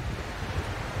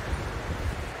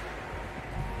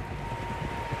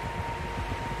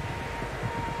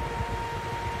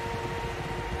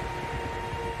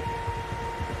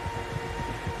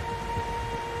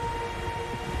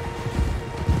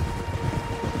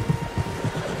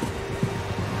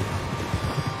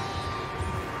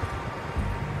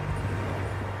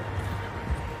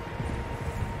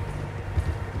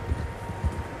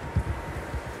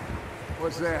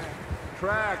 What's that?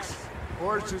 Tracks.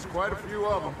 Horses, quite a few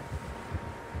of them.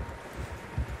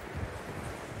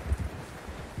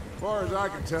 As far as I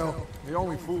can tell, the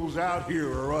only fools out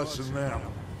here are us and them.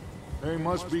 They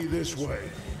must be this way.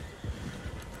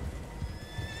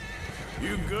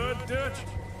 You good, Dutch?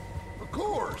 Of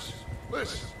course.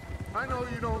 Listen, I know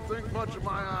you don't think much of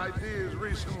my ideas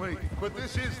recently, but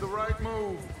this is the right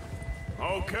move.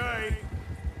 Okay.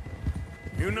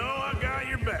 You know I got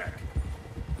your back.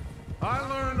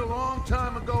 long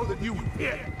time ago that you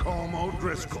hit Colm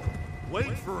O'Driscoll.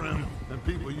 Wait for him, and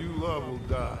people you love will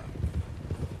die.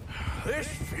 This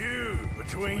feud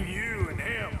between you and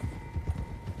him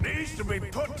needs to be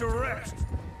put to rest,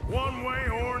 one way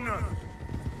or another.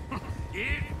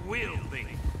 It will be.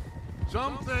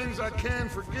 Some things I can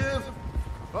forgive,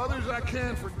 others I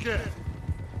can't forget.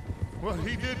 What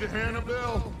he did to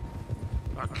Annabelle,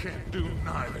 I can't do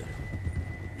neither.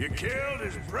 You killed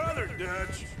his brother,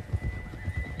 Dutch.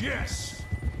 Yes,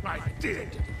 I did.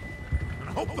 And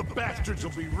I hope the bastards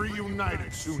will be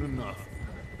reunited soon enough.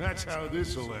 That's how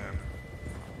this'll end.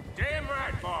 Damn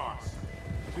right, boss.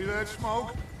 See that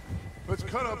smoke? Let's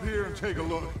cut up here and take a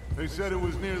look. They said it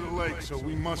was near the lake, so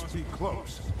we must be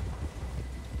close.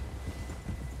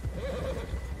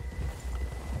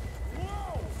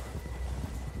 Whoa!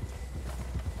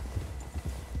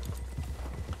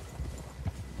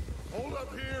 Hold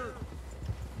up here.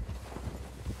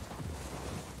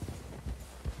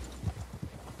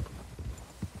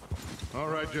 All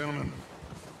right, gentlemen.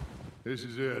 This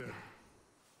is it.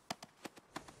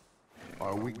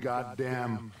 Are we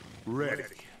goddamn ready?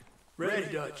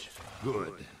 Ready, Dutch.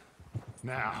 Good.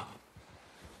 Now,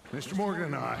 Mr. Morgan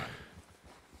and I,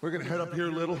 we're gonna head up here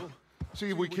a little, see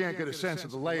if we can't get a sense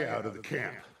of the layout of the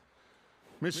camp.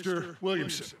 Mr.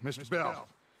 Williamson, Mr. Bell,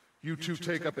 you two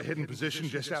take up a hidden position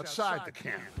just outside the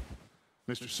camp.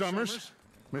 Mr. Summers,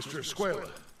 Mr. Escuela,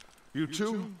 you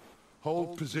two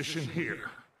hold position here.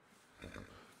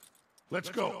 Let's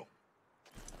go.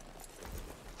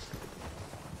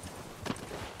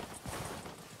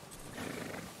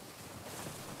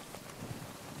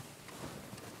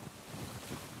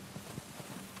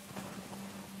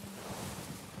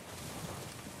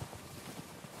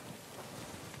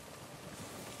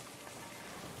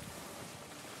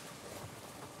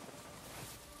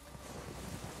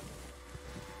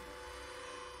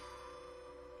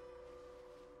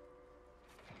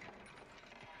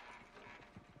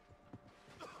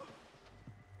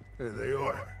 There they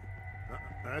are.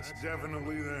 That's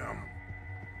definitely them.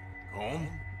 Home?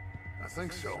 I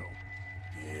think so.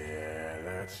 Yeah,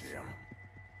 that's him.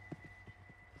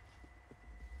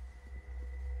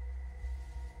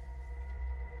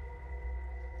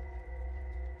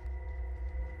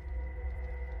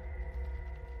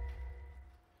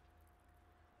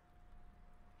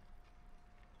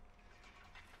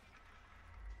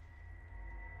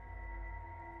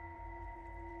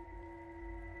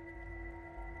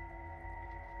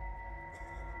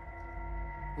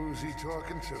 Who's he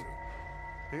talking to?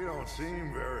 He don't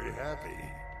seem very happy.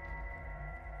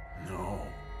 No.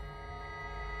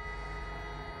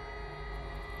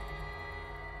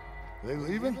 They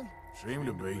leaving? Seem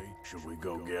to be. Should we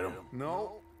go get them?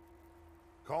 No.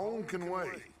 Colm can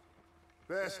wait.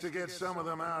 Best to get some of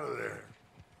them out of there.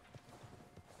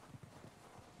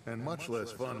 And much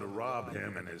less fun to rob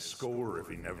him and his score if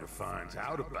he never finds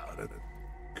out about it.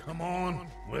 Come on,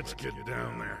 let's get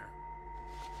down there.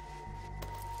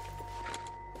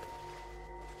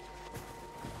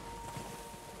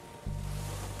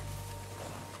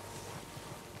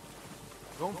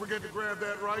 Don't forget to grab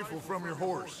that rifle from your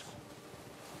horse.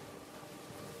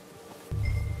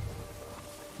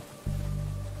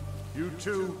 You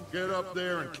two, get up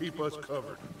there and keep us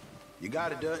covered. You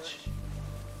got it, Dutch.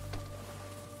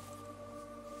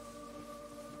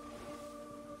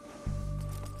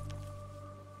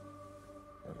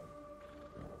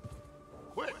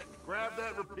 Quick, grab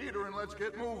that repeater and let's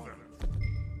get moving.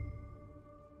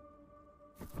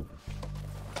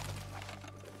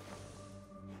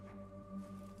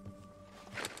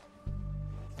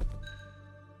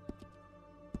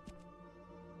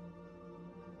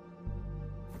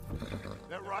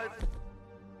 That rifle.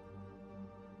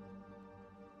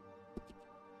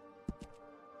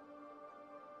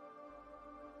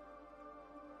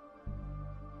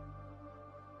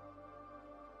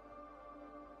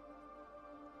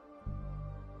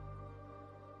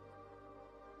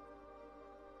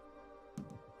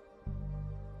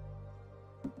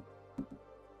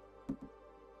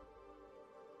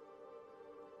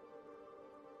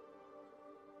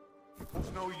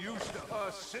 There's no use to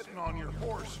us sitting on your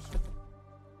horse.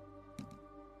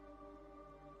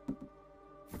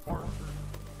 Arthur.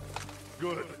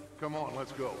 Good. Come on,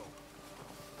 let's go.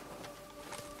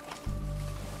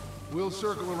 We'll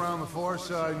circle around the far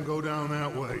side and go down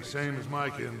that way, same as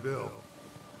Micah and Bill.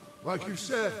 Like you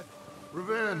said,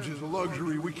 revenge is a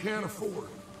luxury we can't afford.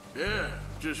 Yeah,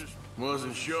 just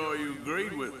wasn't sure you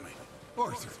agreed with me.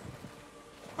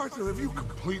 Arthur, have you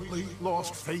completely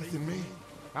lost faith in me?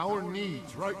 Our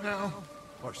needs right now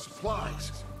are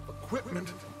supplies,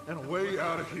 equipment, and a way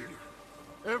out of here.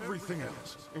 Everything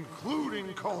else, including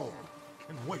Colm,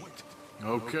 and wait.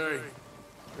 Okay.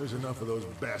 There's enough of those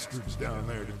bastards down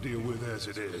there to deal with as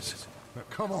it is. Now,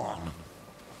 come on.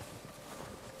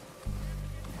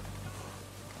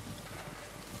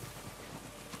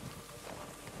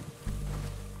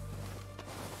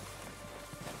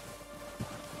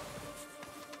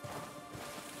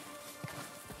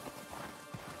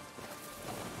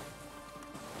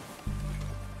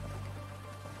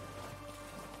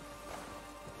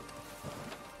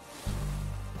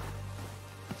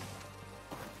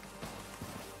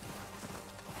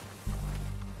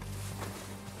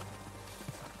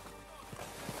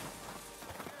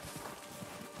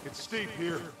 It's steep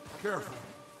here. Careful.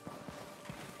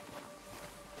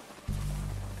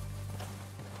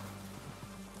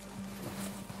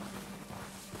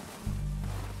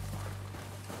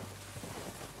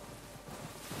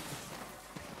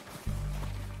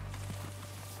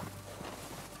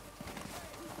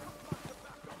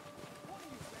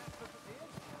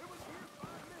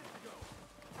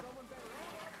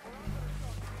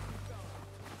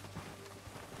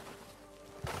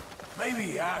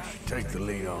 Maybe I should take the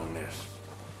lead on this.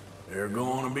 They're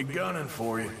going to be gunning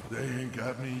for you. They ain't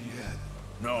got me yet.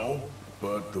 No,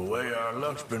 but the way our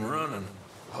luck's been running...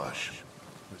 Hush.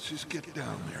 Let's just get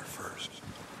down there first.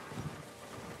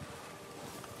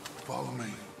 Follow me.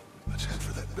 Let's head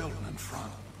for that building in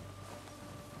front.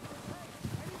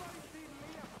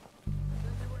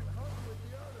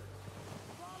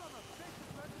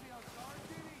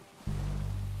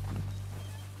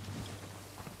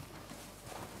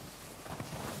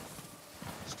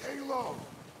 Stay low.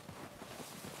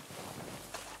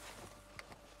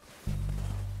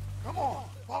 Come on,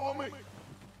 follow me.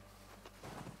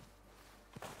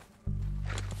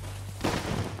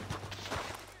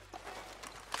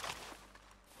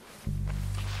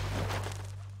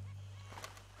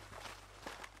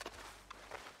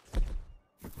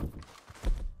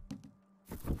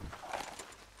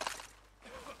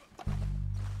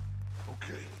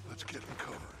 Okay, let's get in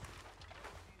cover.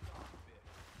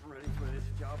 Ready for this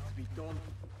job to be done.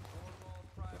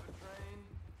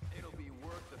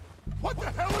 What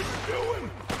the hell are you doing?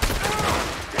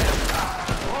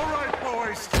 All right,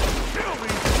 boys. Kill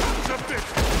these sons of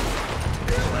bitches.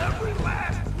 Kill every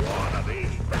last one of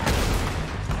these bastards.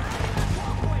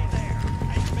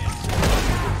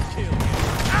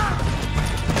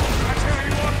 That's how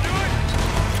you want to do it?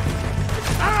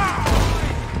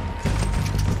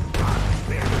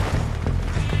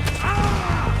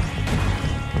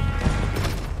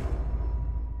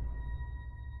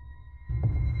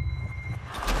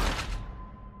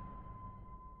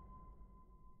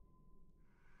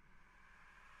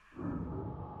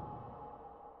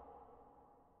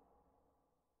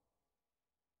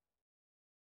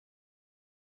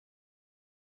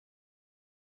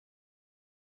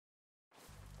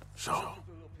 So,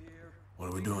 what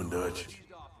are we doing, Dutch?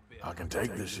 I can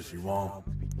take this if you want.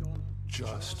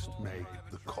 Just make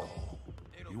the call.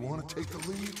 You want to take the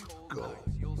lead? Go.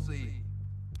 You'll see.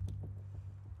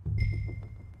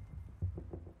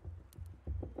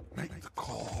 Make the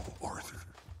call, Arthur.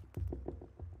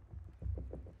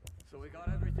 So we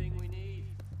got everything we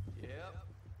need? Yep.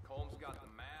 Combs got the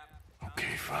map.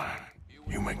 Okay, fine.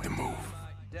 You make the move.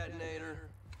 Detonator.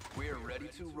 We're ready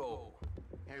to roll.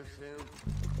 How soon?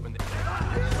 When the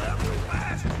Every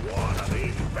last one of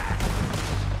these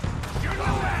bastards! You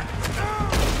know that!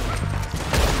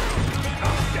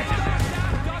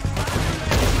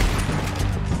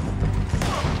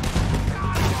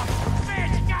 Man,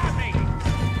 you got me!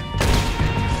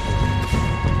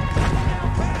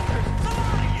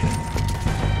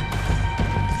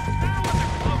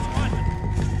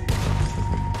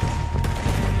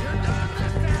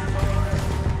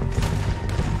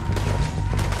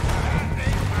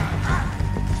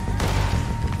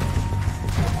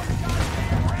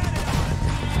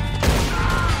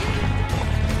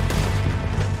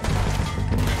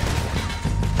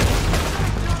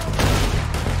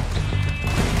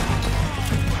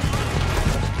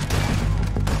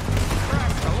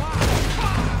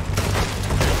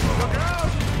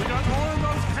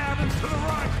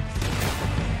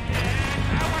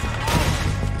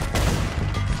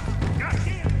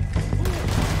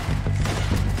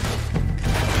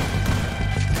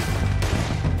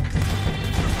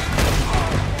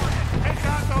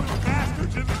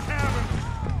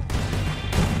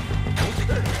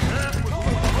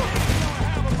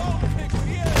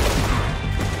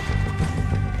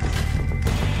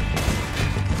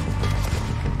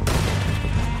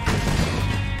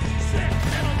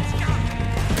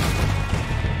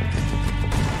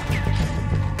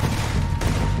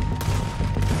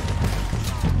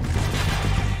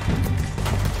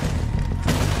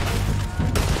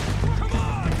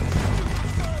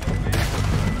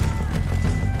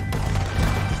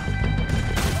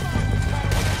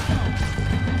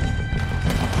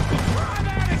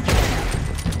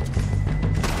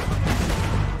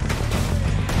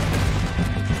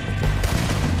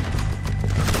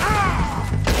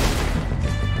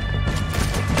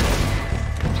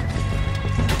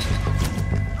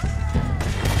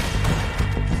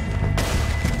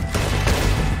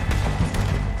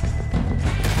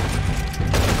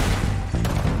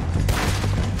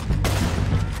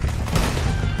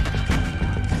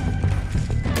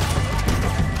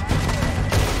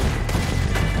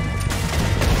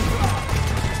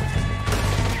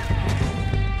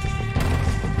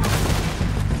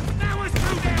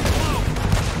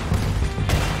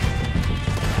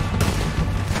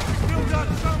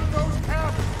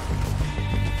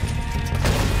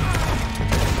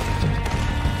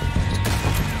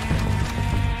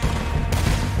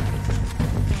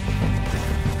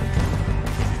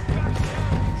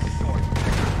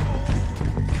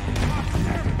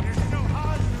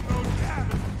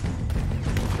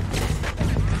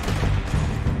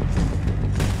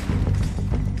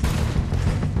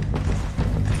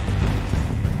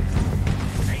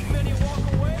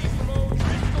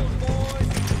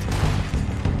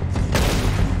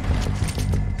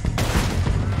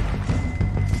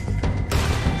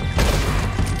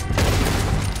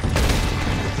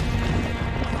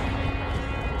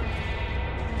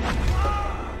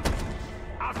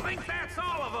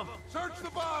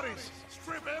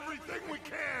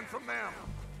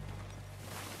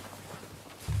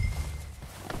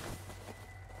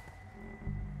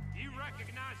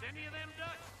 recognize any of them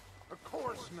Dutch? Of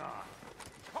course not.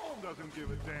 Colm doesn't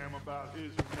give a damn about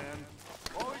his men.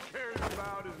 All he cares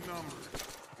about is numbers.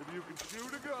 If you can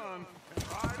shoot a gun and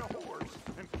ride a horse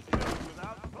and kill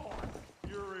without thorns,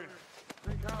 you're in.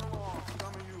 Think how long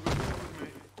some of you have been with me.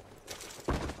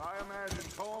 I imagine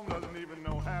Colm doesn't even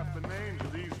know half the names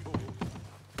of these fools.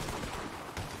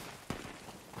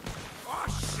 Oh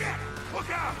shit! Look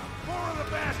out! More of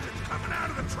the bastards coming out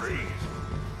of the trees!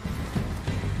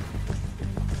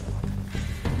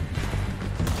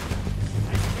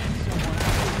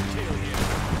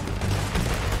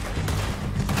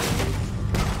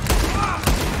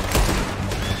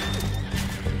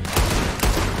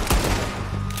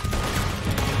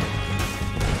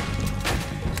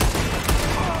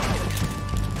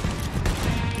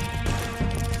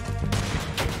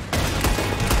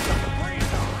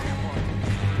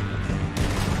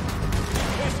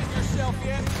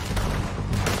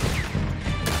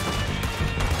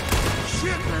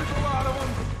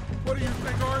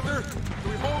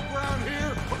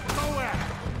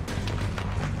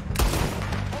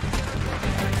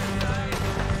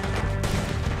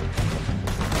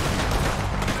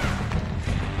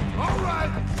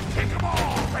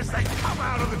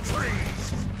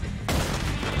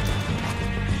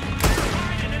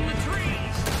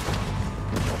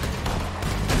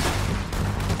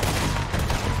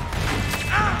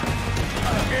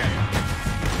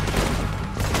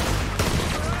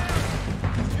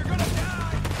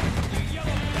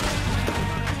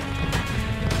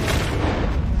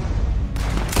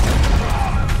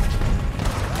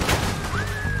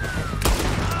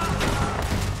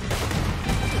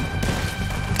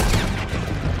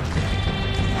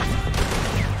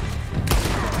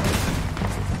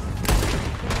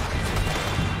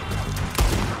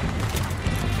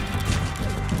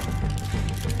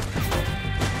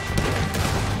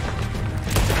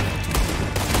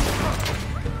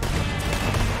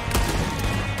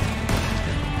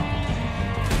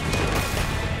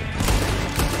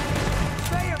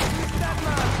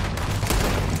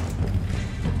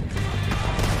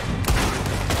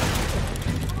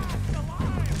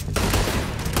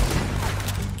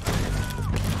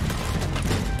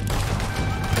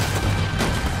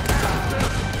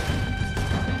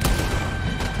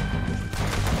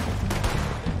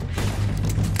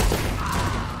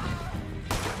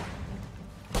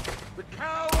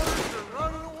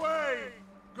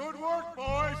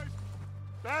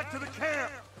 Back to the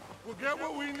camp. We'll get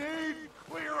what we need.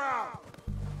 Clear out.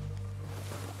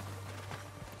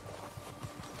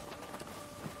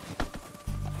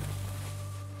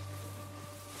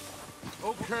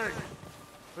 Okay.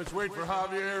 Let's wait for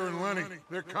Javier and Lenny.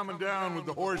 They're coming down with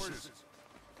the horses.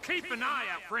 Keep an eye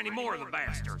out for any more of the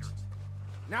bastards.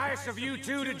 Nice of you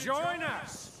two to join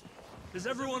us. Is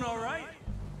everyone all right?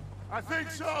 I think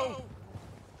so.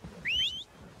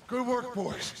 Good work,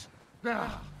 boys.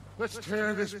 Now, let's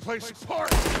tear this place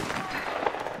apart.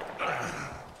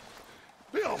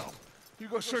 Bill, you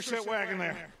go search that wagon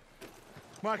there.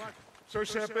 Mike,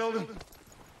 search that building.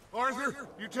 Arthur,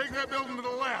 you take that building to the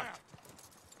left.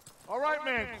 All right,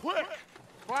 man, quick!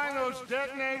 Find those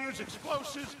detonators,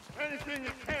 explosives, anything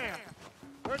you can.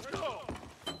 Let's go.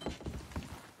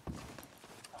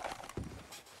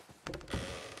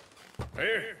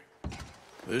 Here.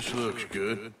 This looks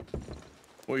good.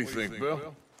 What do you think,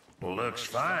 Bill? Looks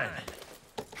fine.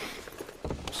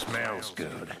 Smells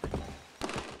good.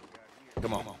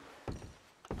 Come on.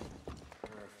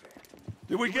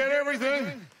 Did we get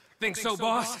everything? Think so,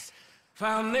 boss.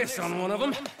 Found this on one of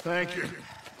them. Thank you.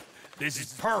 This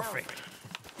is perfect.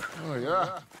 Oh,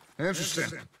 yeah?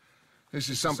 Interesting. This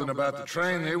is something about the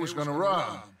train they was gonna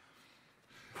rob.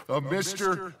 A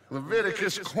Mr.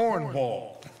 Leviticus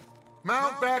Cornball.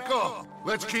 Mount back up.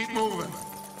 Let's keep moving.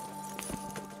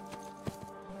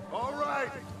 All right,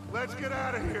 let's get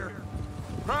out of here.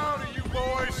 Proud of you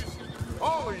boys.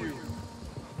 All of you.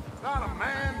 Not a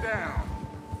man down.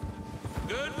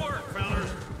 Good work,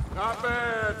 fellas. Not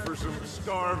bad for some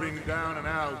starving down and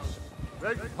outs.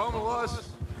 They can pummel us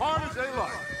hard as they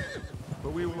like.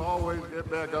 But we will always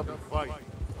get back up and fight.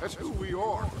 That's who we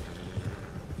are.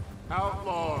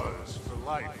 Outlaws for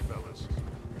life, fellas.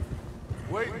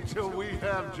 Wait until we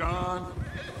have John,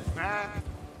 Matt,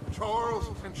 Charles,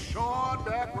 and Sean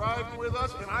back riding with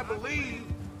us, and I believe,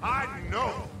 I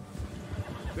know,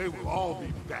 they will all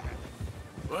be back.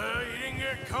 Well, you didn't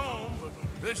get Colm, but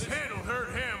this hit will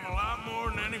hurt him a lot more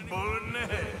than any bullet in the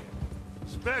head.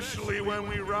 Especially when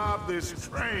we rob this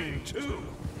train, too.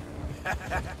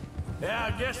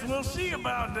 Yeah, I guess we'll see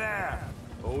about that.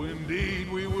 Oh,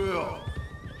 indeed we will.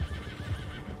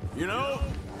 You know,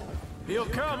 he'll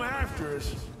come after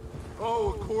us,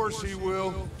 Oh, of course he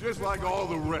will, just like all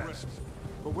the rest.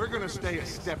 But we're gonna stay a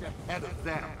step ahead of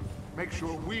them. Make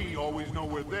sure we always know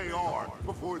where they are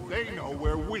before they know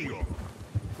where we are.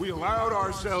 We allowed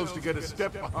ourselves to get a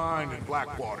step behind in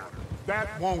Blackwater. That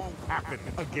won't happen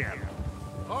again.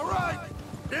 All right,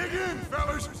 dig in,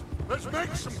 fellas. Let's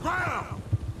make some ground.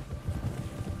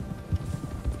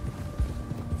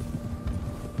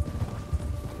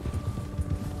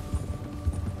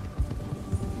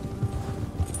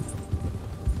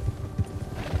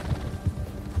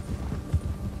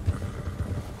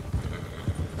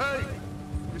 Hey,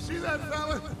 you see that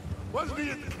fella? Wasn't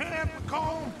he at the camp,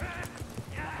 Macomb?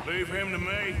 Leave him to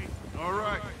me. All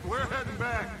right, we're heading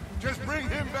back. Just bring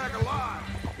him back alive.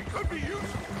 He could be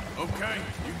useful. Okay,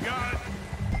 you got it.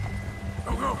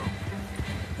 Go, go.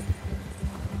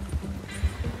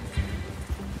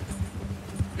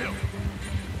 Get him.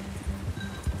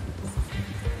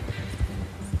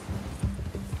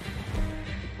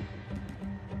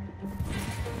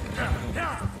 Down,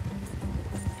 down.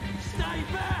 Stay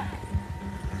back!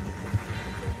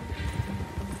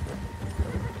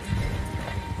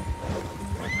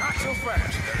 Not so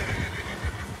fast.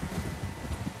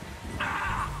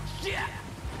 Ah! Shit!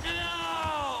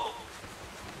 No!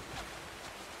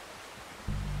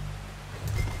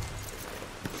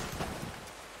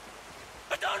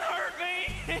 Don't hurt me!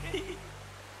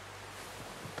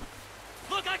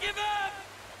 Look, I give up!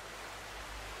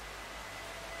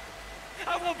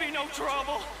 I won't be no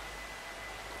trouble.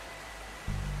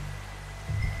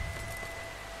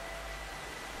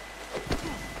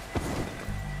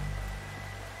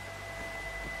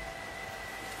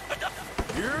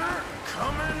 You're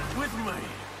coming with me.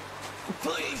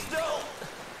 Please don't!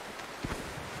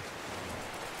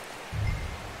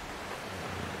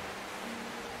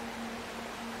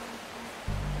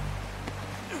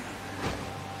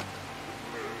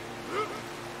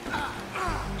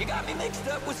 You got me mixed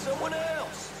up with someone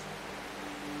else.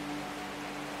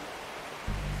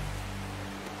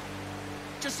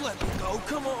 Just let me go,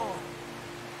 come on.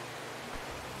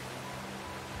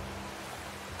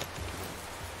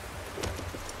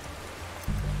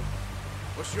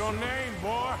 What's your name,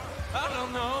 boy? I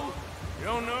don't know. You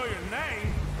don't know your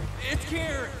name? It's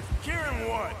Kieran. Kieran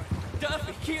what?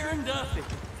 Duffy, Kieran Duffy.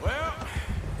 Well,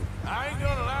 I ain't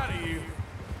gonna lie to you.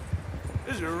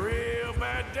 This is a real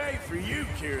bad day for you,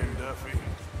 Kieran Duffy.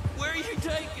 Where are you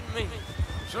taking me?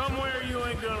 Somewhere you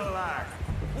ain't gonna like.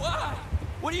 Why?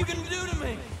 What are you gonna do to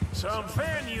me?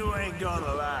 Something you ain't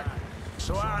gonna like.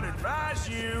 So I'd advise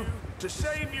you to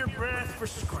save your breath for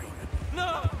screaming.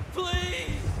 No,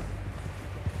 please!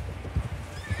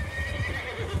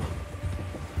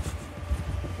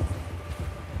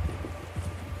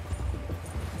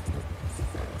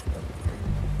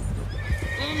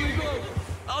 Let me go.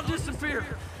 I'll disappear.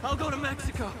 I'll go to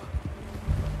Mexico.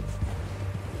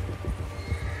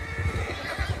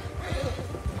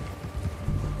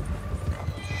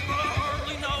 I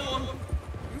hardly know him.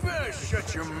 You better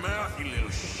shut your mouth, you little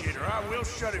shit, or I will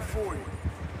shut it for you.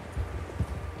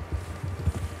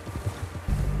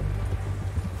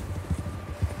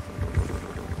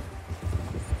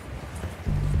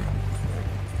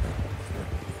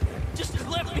 Just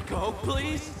let me go,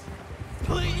 please.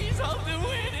 Please, I'll do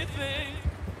anything.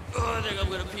 Oh, I think I'm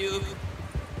gonna puke.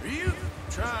 Are you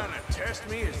trying to test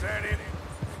me? Is that it?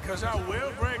 Because I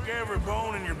will break every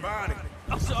bone in your body.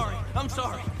 I'm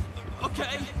sorry.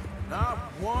 Okay? Not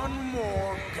one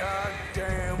more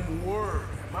goddamn word.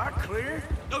 Am I clear?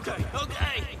 Okay.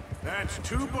 That's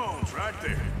 2 bones right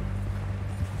there.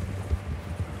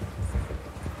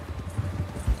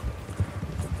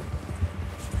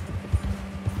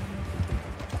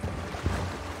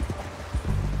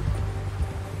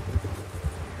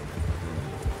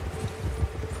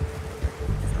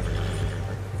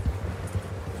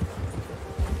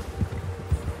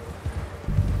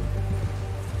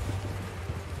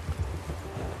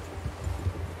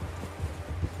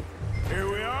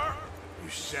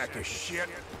 Sack of shit.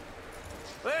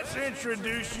 Let's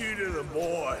introduce you to the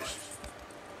boys.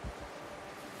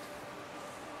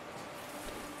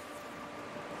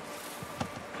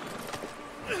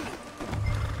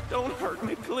 Don't hurt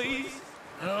me, please.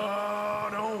 Oh,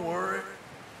 don't worry.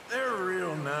 They're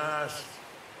real nice.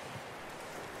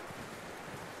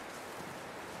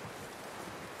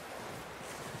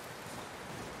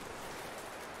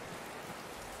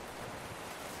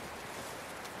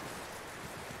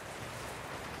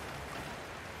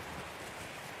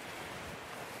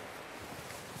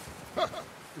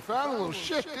 You found a little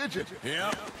shit, did you?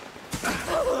 Yep.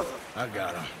 I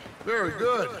got him. Very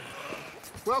good.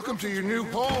 Welcome to your new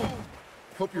home.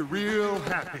 Hope you're real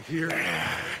happy here.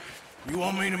 You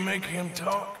want me to make him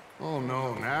talk? Oh,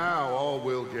 no, now all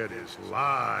we'll get is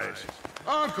lies.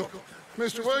 Uncle,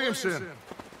 Mr. Williamson,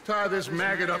 tie this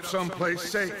maggot up someplace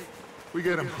safe. We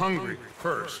get him hungry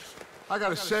first. I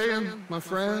got a saying, my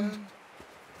friend.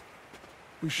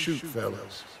 We shoot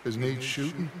fellas as need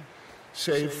shooting,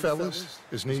 save fellas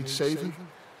as need saving,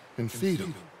 and feed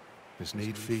them as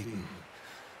need feeding.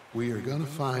 We are gonna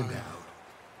find out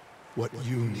what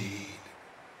you need.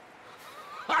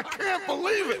 I can't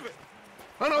believe it!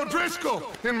 An O'Driscoll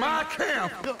in my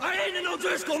camp! I ain't an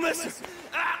O'Driscoll, mister!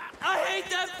 I hate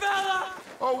that fella!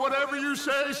 Oh, whatever you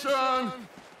say, son.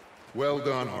 Well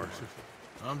done, Arthur.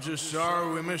 I'm just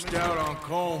sorry we missed out on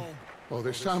Cole. Oh,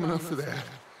 there's time enough for that.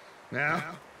 Now,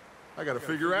 I gotta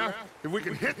figure out if we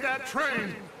can hit that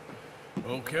train.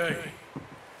 Okay.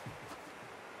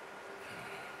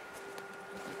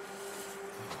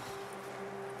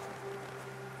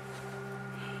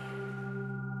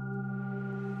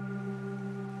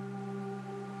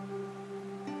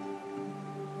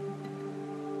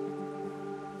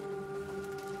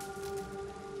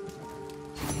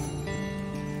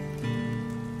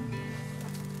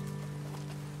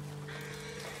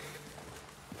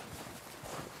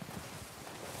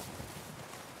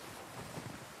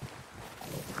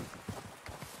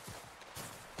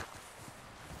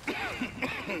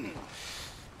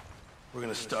 We're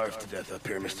gonna starve to death up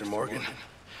here, Mr. Morgan.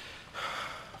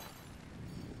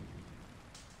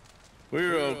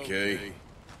 We're okay.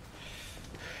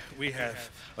 We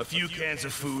have a few cans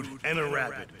of food and a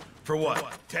rabbit. For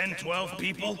what, 10, 12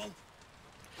 people?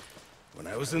 When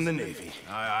I was in the Navy...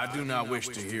 I do not wish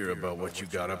to hear about what you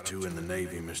got up to in the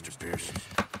Navy, Mr. Pearson.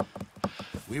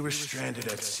 We were stranded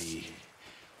at sea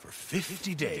for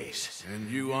 50 days.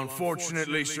 And you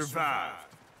unfortunately survived.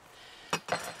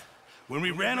 When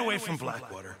we ran away from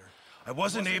Blackwater, I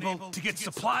wasn't able to get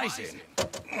supplies in.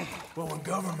 But when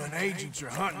government agents are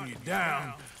hunting you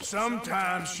down,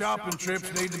 sometimes shopping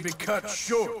trips need to be cut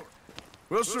short.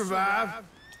 We'll survive.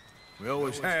 We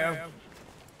always have.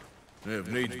 And if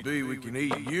needs be, we can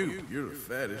eat you. You're the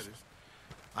fattest.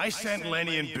 I sent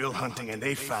Lenny and Bill hunting, and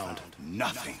they found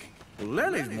nothing. Well,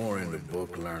 Lenny's more into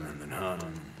book learning than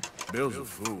hunting. Bill's a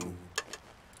fool.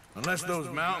 Unless those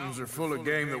mountains are full of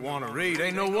game that want to read,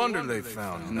 ain't no wonder they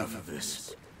found Enough of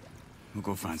this. We'll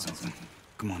go find something.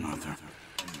 Come on, Arthur.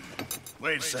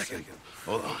 Wait a second.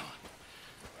 Hold on.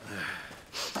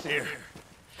 Here.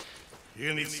 You're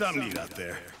gonna need something to eat out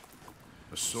there.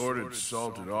 Assorted,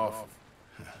 salted offal.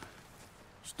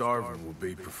 Starving will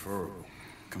be preferable.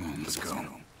 Come on, let's go.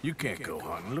 You can't go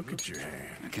hunting. Look at your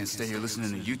hand. I can't stay here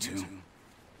listening to you two.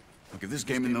 Look, if there's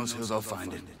game in those hills, I'll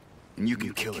find it. And you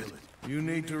can kill it. You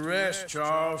need to rest,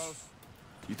 Charles.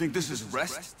 You think this is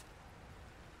rest?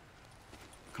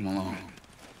 Come along.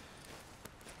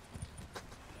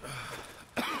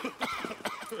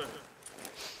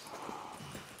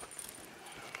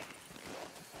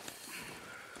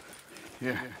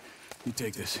 Here, you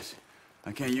take this.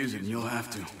 I can't use it, and you'll have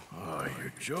to. Oh,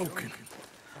 you're joking.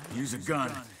 Use a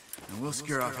gun, and we'll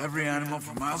scare off every animal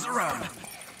for miles around.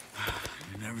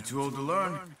 You're never too old to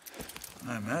learn,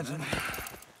 I imagine.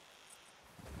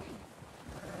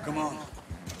 Come on,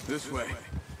 this way.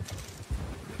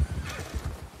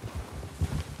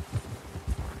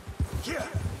 Yeah.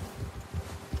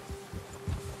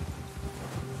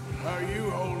 How are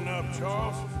you holding up,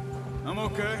 Charles? I'm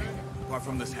okay, apart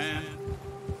from this hand.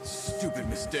 Stupid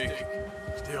mistake.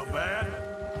 Still bad?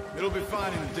 It'll be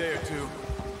fine in a day or two.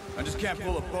 I just can't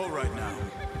pull a bow right now.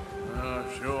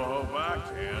 Sure hope I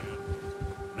can.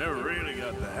 Never really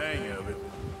got the hang of it.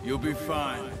 You'll be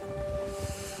fine.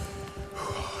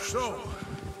 So,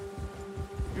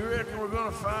 you reckon we're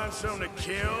gonna find something to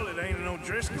kill that ain't an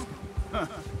O'Driscoll? Huh.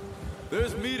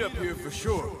 There's meat up here for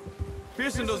sure.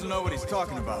 Pearson doesn't know what he's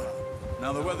talking about.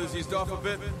 Now the weather's eased off a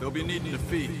bit, they'll be needing to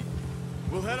feed.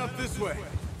 We'll head up this way,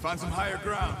 find some higher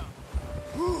ground.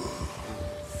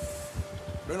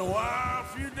 Been a wild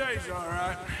few days, all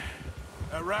right.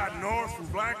 That ride north from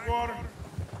Blackwater,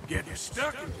 getting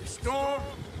stuck in the storm,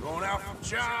 going out from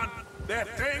John,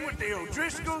 that thing with the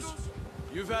O'Driscolls.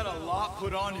 You've had a lot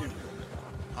put on you.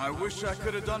 I wish I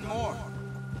could have done more.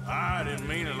 I didn't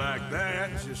mean it like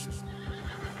that, just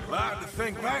a lot to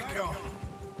think back on.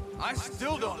 I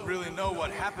still don't really know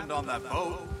what happened on that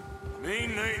boat. Me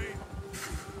neither.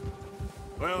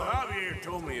 Well, Javier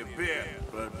told me a bit,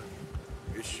 but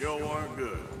it sure weren't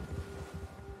good.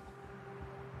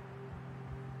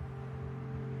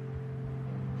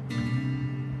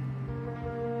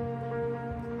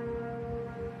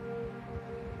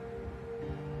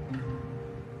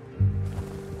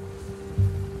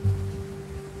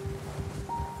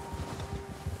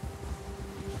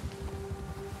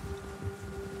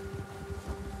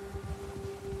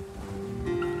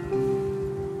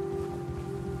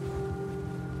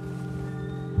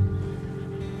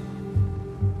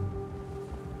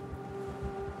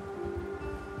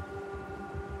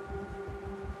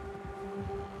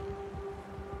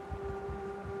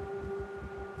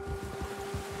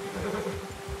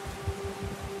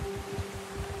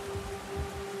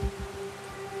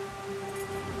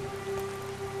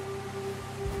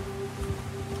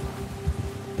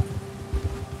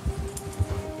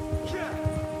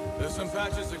 some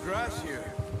patches of grass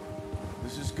here.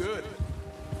 This is good.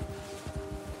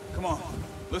 Come on,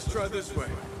 let's try this way.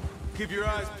 Keep your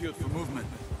eyes peeled for movement.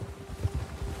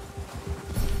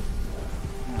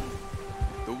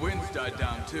 The wind's died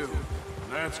down too.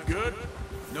 That's good.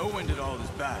 No wind at all is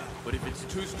bad, but if it's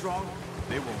too strong,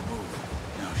 they won't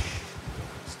move. Now shh.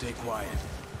 Stay quiet.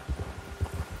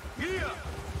 Yeah!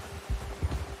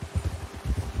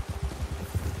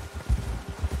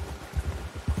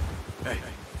 Hey,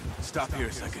 stop here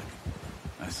a second.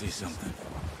 I see something.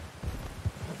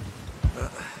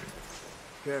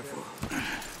 Careful.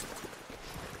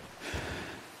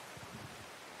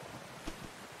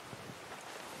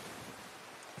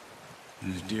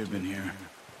 There's deer been here.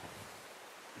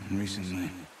 Recently.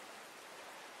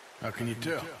 How can you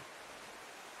tell?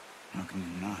 How can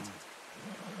you not?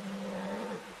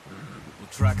 We'll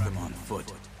track them on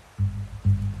foot.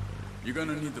 You're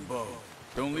gonna need the bow.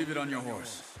 Don't leave it on your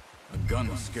horse. A gun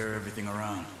will scare everything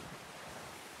around.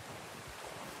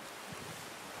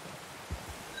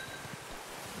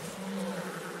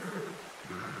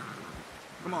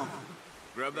 Come on.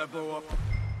 Grab that bow up.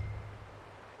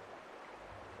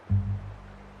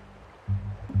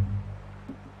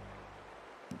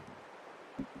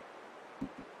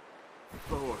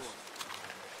 The horse.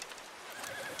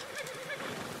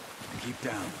 Keep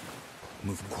down.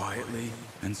 Move quietly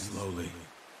and slowly.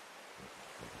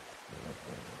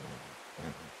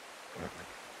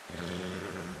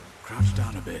 Crouch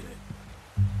down a bit.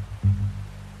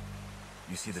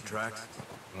 You see the tracks?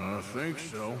 I think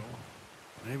so.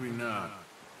 Maybe not.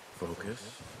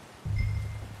 Focus.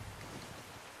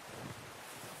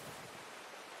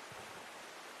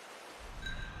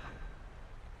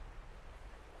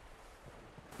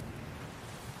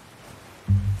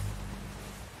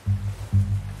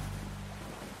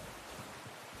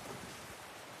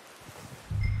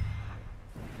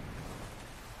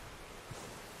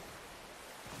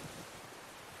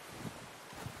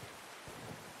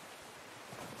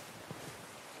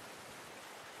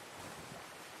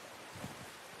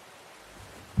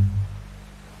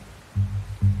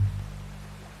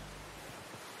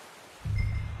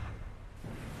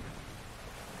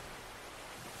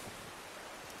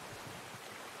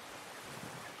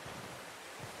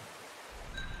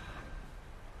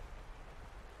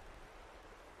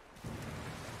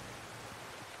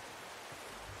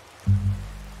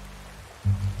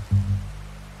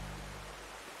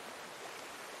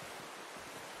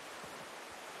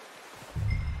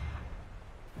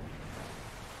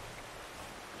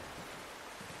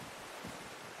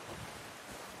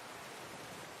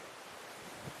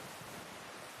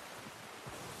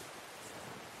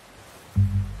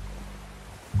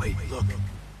 Wait, look.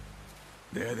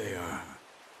 There they are.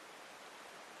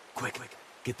 Quick,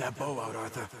 get that bow out,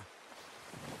 Arthur.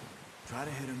 Try to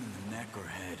hit him in the neck or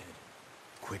head.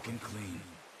 Quick and clean.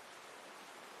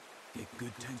 Get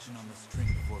good tension on the string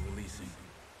before releasing.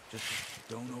 Just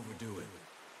don't overdo it.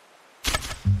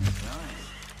 Nice.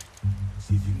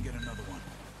 See if you can get another one.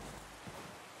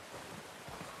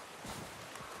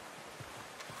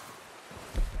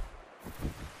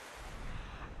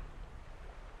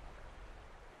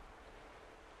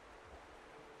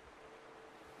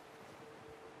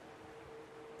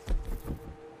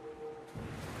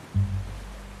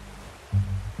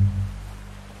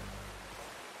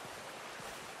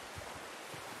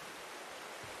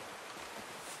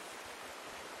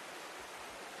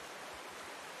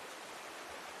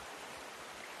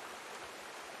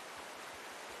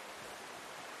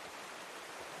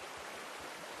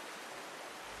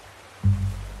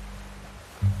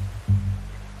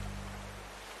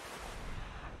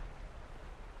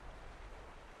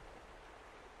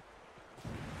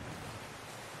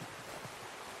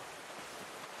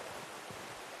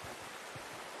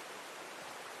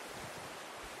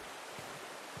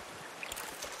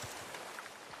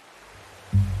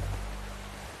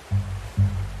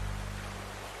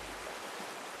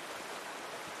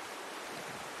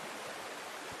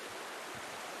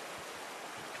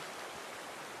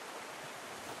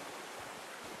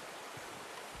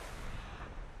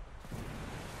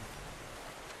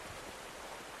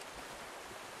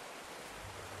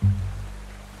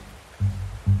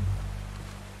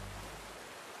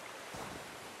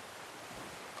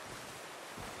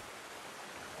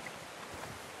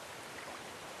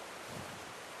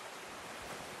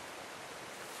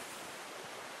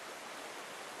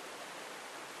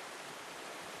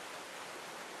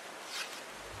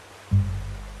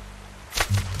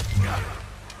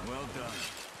 Well done.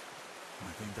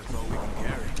 I think that's all we can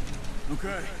carry.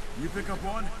 Okay, you pick up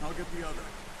one, I'll get the other.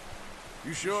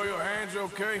 You sure your hand's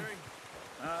okay?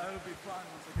 It'll be fine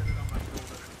once I get it on my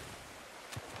shoulder.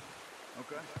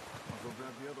 Okay, I'll go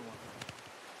grab the other one.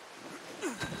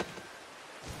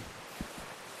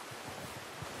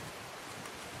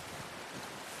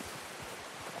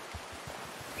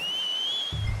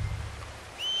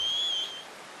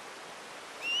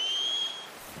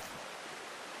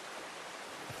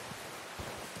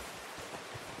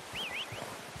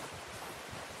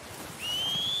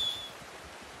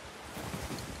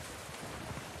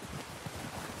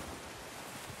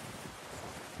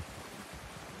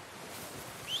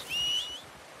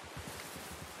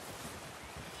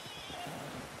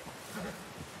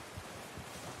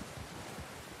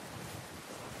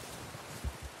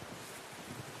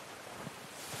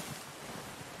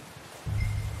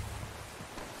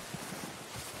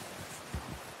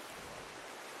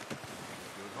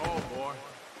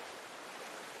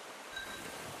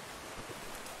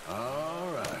 All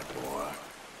right, boy.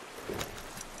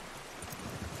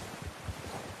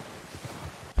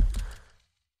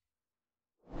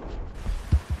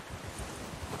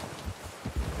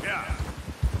 Yeah.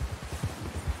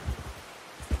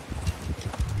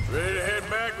 Ready to head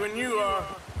back when you are.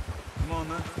 Come on,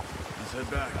 then. Let's head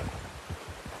back.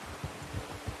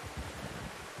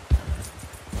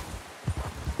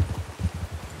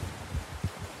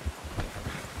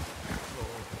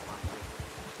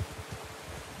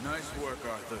 Nice work,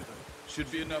 Arthur.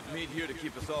 Should be enough meat here to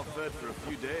keep us all fed for a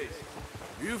few days.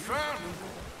 You found him.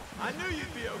 I knew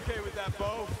you'd be okay with that,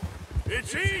 Bo.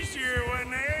 It's easier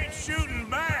when they ain't shooting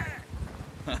back.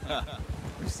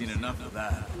 We've seen enough of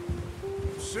that.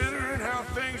 Considering how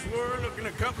things were looking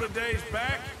a couple of days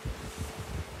back,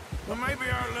 well, maybe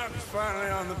our luck's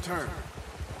finally on the turn.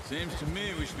 Seems to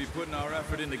me we should be putting our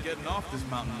effort into getting off this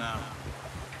mountain now.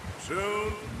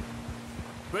 Soon.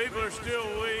 People are still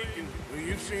weak, and well,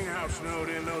 you've seen how snowed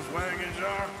in those wagons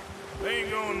are. They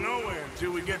ain't going nowhere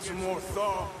until we get some more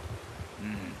thaw.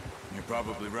 You're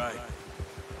probably right.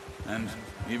 And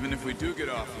even if we do get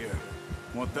off here,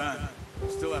 what then? We'll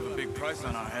still have a big price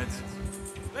on our heads.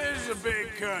 This is a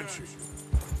big country.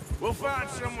 We'll find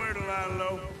somewhere to lie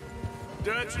low.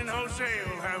 Dutch and Jose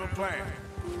will have a plan.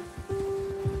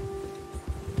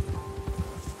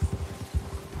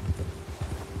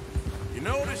 You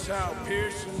notice how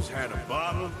Pearson's had a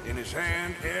bottle in his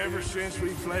hand ever since we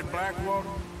fled Blackwater?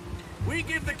 We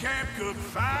give the camp cook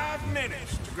 5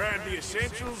 minutes to grab the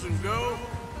essentials and go,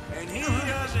 and he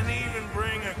doesn't even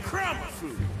bring a crumb of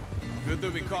food. Good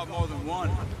that we caught more than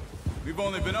one. We've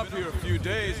only been up here a few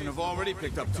days and have already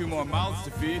picked up 2 more mouths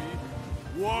to feed.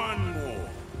 1 more.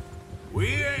 We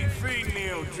ain't feeding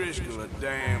the O'Driscoll a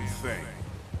damn thing.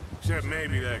 Except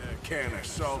maybe that can of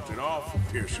salted offal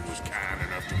Pearson was kind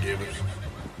enough to give us.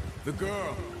 The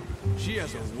girl, she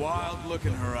has a wild look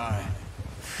in her eye.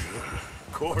 Of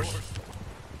course.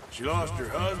 She lost her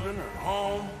husband, her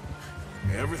home,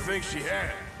 everything she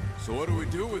had. So what do we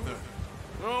do with her?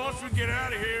 Well, once we get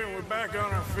out of here and we're back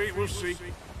on our feet, we'll see.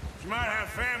 She might have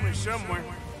family somewhere.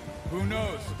 Who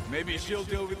knows? Maybe she'll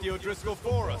deal with the O'Driscoll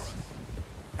for us.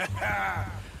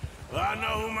 Well, I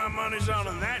know who my money's on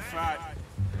in that fight.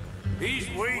 He's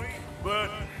weak, but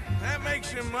that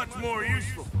makes him much more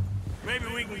useful. Maybe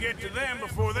we can get to them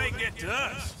before they get to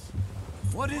us.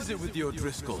 What is it with the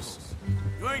O'Driscolls?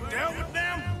 You ain't dealt with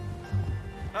them?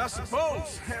 I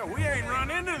suppose. Hell, we ain't run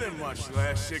into them much the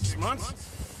last 6 months.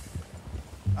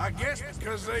 I guess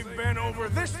because they've been over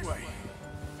this way.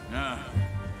 Yeah,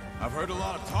 I've heard a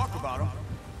lot of talk about them.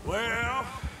 Well,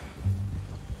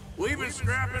 we've been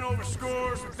scrapping over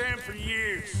scores with them for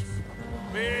years.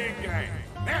 Big gang.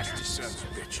 Nasty sons of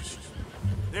bitches.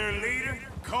 Their leader,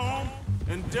 Colm,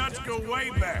 and Dutch go way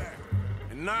back.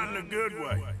 And not in a good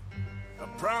way. A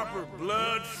proper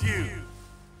blood feud.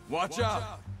 Watch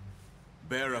out!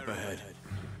 Bear up ahead.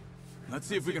 Let's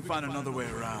see if we can find another way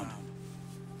around.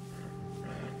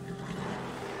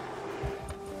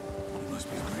 You must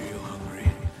be real hungry.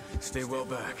 Stay well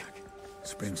back.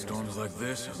 Spring storms like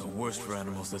this are the worst for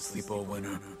animals that sleep all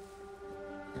winter.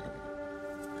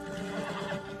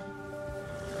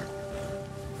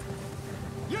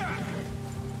 Yeah!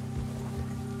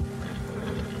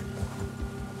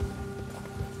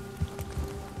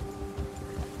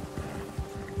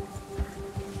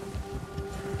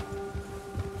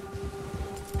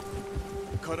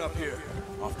 Cut up here,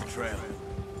 off the trail.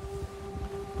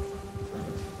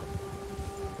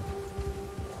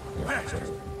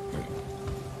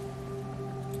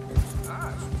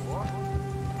 Nice, boy.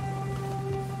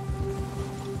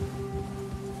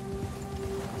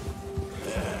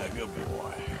 Yeah, good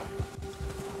boy.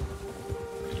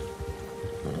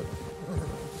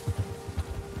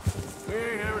 We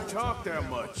ain't ever talked that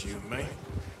much, you and me.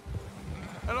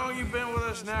 How long you been with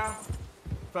us now?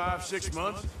 5, 6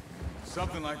 months?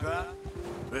 Something like that?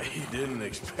 But he didn't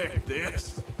expect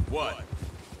this. What?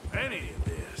 Any of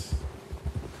this.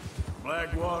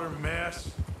 Blackwater mess.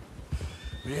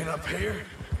 Being up here.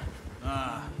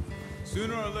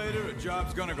 Sooner or later, a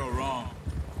job's gonna go wrong.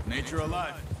 Nature of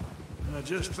life. I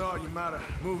just thought you might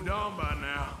have moved on by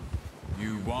now.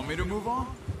 You want me to move on?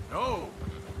 No.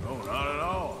 No, not at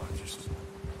all. I just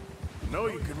know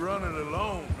you could run it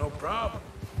alone, no problem.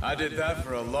 I did that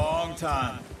for a long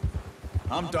time.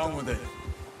 I'm done with it.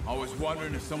 Always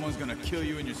wondering if someone's gonna kill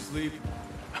you in your sleep.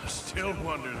 I still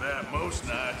wonder that most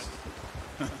nights.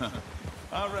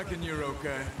 I reckon you're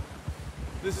okay.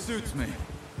 This suits me.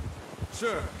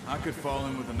 Sure, I could fall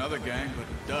in with another gang, but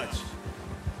Dutch...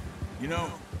 You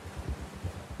know,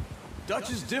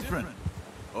 Dutch is different.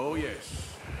 Oh,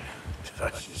 yes.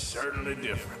 Dutch is certainly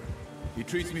different. He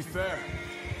treats me fair.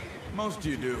 Most of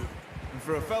you do. And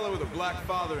for a fellow with a black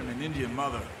father and an Indian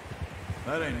mother,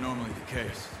 that ain't normally the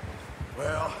case.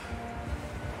 Well,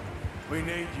 we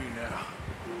need you now.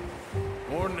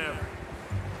 More than ever.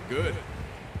 Good.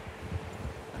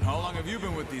 And how long have you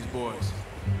been with these boys?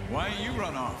 Why ain't you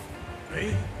run off?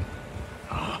 Me?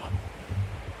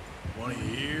 20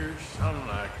 years, something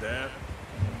like that.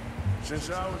 Since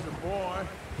I was a boy.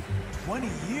 20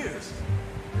 years?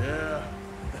 Yeah.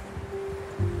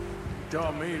 He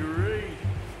taught me to read.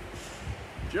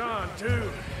 John,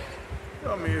 too.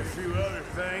 Taught me a few other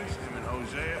things, him and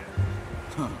Hosea.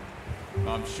 Huh.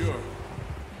 I'm sure.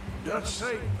 Dutch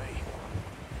saved me.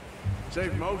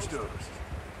 Saved most of us.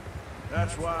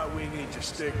 That's why we need to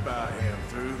stick by him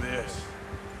through this.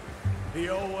 He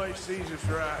always sees us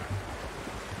right.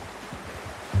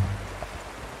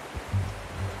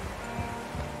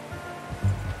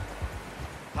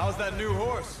 How's that new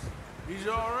horse? He's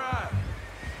all right.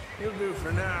 He'll do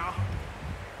for now.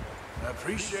 I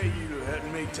appreciate you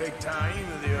letting me take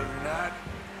Taima the other night.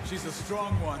 She's a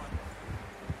strong one.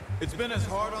 It's been as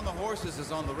hard on the horses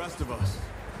as on the rest of us.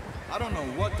 I don't know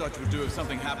what Dutch would do if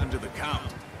something happened to the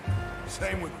Count.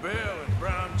 Same with Bill and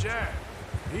Brown Jack.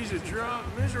 He's a drunk,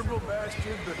 miserable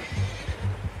bastard, but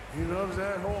he loves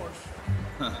that horse.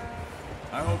 Huh.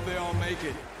 I hope they all make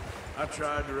it. I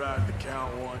tried to ride the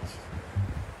Count once.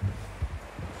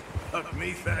 Hucked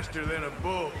me faster than a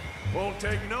bull. Won't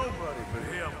take nobody but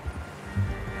him.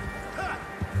 Ha!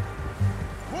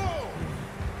 Whoa!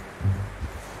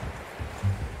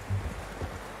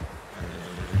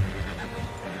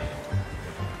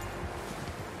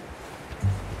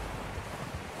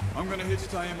 I'm gonna hitch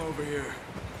Taima over here.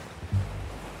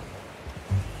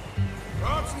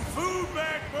 Brought some food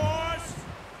back, boys!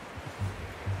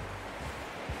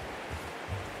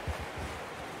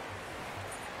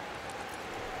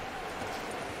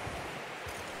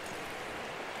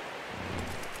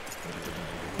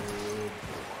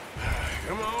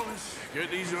 Come on, let's get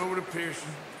these over to Pearson.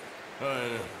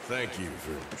 Thank you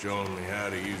for showing me how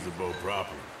to use the bow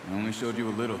properly. I only showed you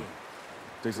a little.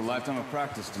 Takes a lifetime of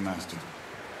practice to master.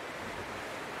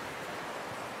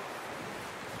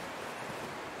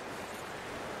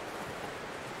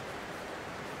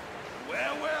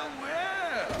 Well.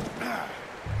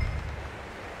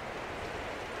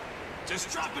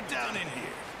 Just drop it down in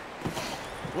here.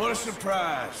 What a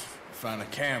surprise. Find a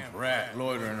camp rat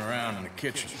loitering around in the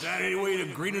kitchen. Is that any way to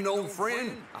greet an old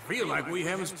friend? I feel like we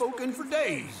haven't spoken for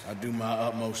days. I do my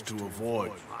utmost to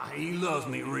avoid. He loves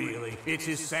me, really. It's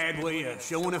his sad way of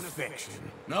showing affection.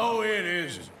 No, it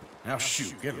isn't. Now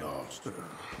shoot, get lost.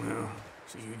 Well,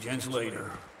 see you gents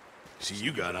later. See,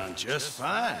 you got on just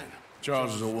fine.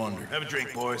 Charles is a wonder. Have a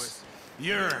drink, boys.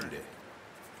 You earned it.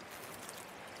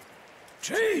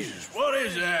 Jesus, what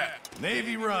is that?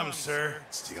 Navy rum, sir.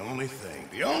 It's the only thing.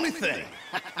 The only thing.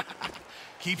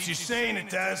 Keeps you sane,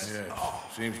 it does. Yeah,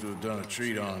 seems to have done a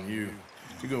treat on you.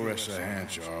 You go rest that hand,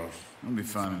 Charles. I'll be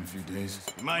fine in a few days.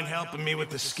 You mind helping me with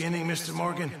the skinning, Mr.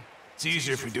 Morgan? It's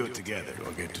easier if we do it together. Do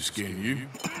I get to skin you?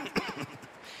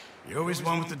 You're always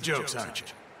one with the jokes, aren't you?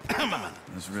 Come on.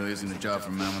 This really isn't a job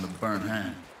for a man with a burnt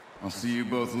hand. I'll see you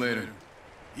both later.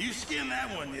 You skin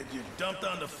that one that you dumped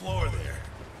on the floor there.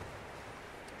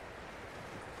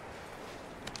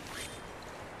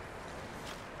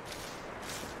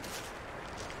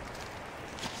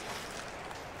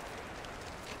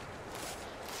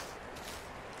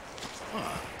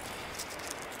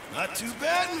 Not too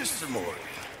bad, Mr. Morgan.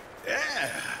 Yeah.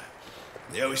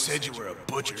 They always said you were a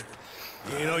butcher.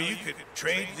 You know, you could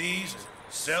trade these,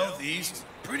 sell these, in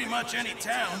pretty much any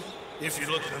town, if you're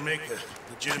looking to make a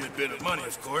legitimate bit of money,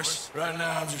 of course. Right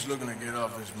now, I'm just looking to get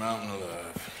off this mountain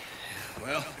alive.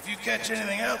 Well, if you catch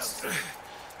anything else,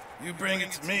 you bring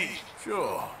it to me.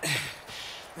 Sure.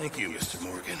 Thank you, Mr.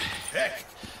 Morgan. Heck,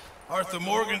 Arthur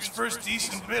Morgan's first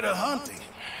decent bit of hunting.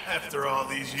 after all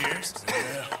these years.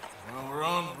 Yeah, well, we're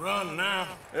on the run now.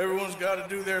 Everyone's got to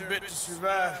do their bit to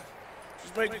survive.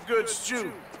 Just make a good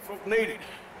stew. Folk need it.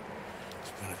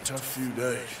 It's been a tough few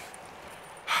days.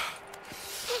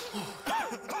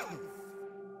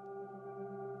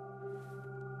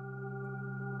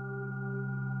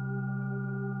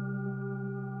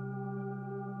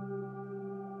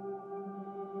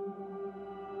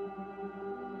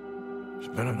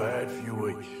 It's been a bad few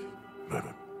weeks, but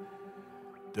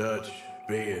Dutch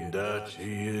being Dutch,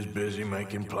 he is busy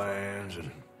making plans, and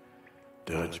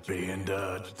Dutch being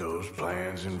Dutch, those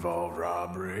plans involve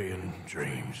robbery and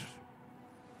dreams.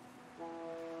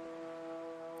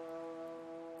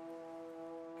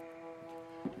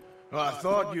 Well, I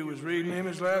thought you was reading him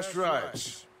his last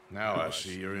rites. Now I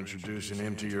see you're introducing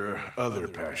him to your other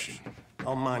passion.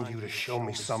 I'll mind you to show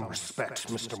me some respect,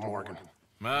 Mr. Morgan.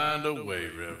 Mind away,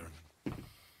 Reverend.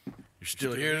 You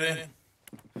still here, then?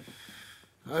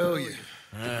 I owe you.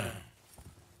 Ah,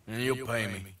 and you'll pay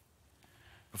me.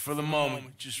 But for the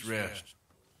moment, just rest.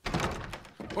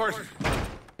 Arthur,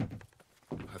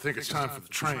 I think it's time for the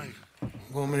train.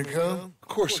 Want me to come? Of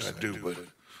course I do, but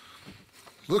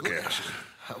look at you.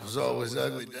 I was always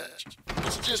ugly, Dutch.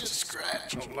 It's just a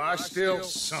scratch. Don't lie still,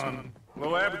 son.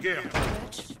 Hello, Abigail.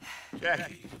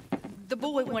 Jackie. The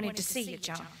boy wanted to see you,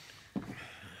 John.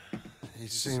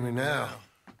 He's seen me now.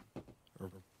 Or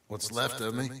what's left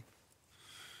of me.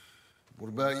 What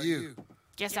about you?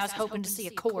 Guess I was hoping to see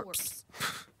a corpse.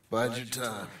 Bide your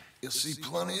time. You'll see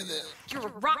plenty of them. You're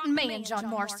a rotten man, John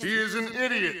Marston. He is an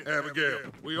idiot, Abigail.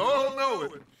 We all know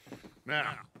it.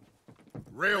 Now,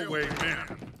 railway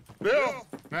men. Bill,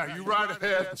 now you ride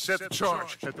ahead and set the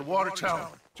charge at the water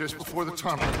tower just before the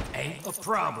tunnel. Ain't a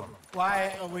problem.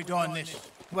 Why are we doing this?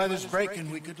 Weather's breaking,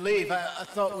 we could leave. I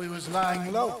thought we was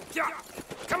lying low. Yeah,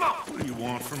 come on. What do you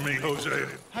want from me, Hosea?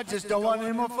 I just don't want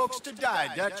any more folks to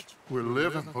die, Dutch. We're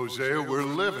living, Hosea, we're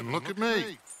living. Look at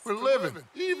me. We're living,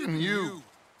 even you.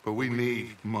 But we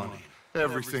need money.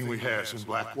 Everything we has in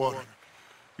Blackwater.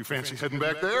 You fancy heading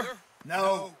back there?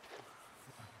 No.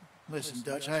 Listen,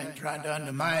 Dutch, I ain't trying to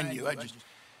undermine you.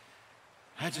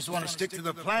 I just want to stick to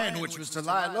the plan, which was to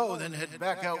lie low, then head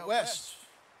back out west.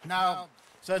 Now,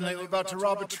 suddenly we're about to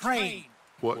rob a train.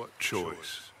 What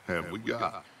choice have we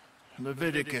got?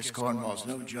 Leviticus Cornwall's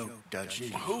no joke, Dutch.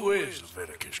 Who is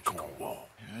Leviticus Cornwall?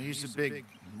 He's a big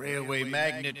railway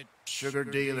magnate, sugar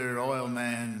dealer, oil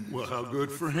man. Well, how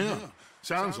good for him.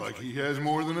 Sounds like he has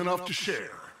more than enough to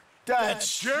share.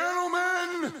 Dutch!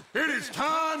 Gentlemen, it is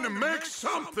time to make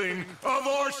something of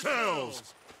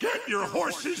ourselves. Get your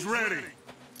horses ready.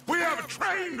 We have a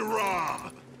train to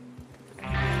rob.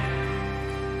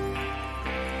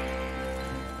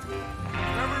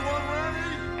 Everyone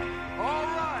ready? All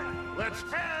right, let's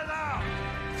head out.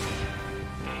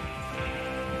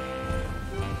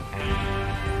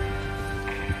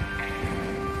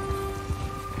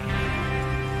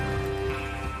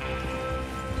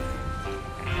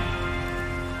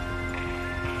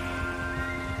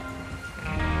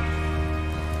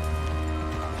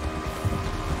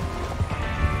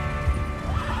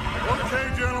 Okay,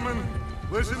 gentlemen,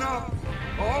 listen up,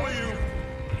 all of you.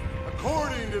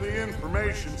 According to the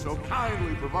information so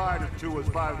kindly provided to us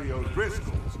by the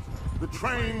O'Driscolls, the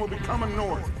train will be coming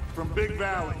north from Big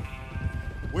Valley.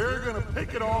 We're gonna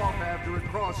pick it off after it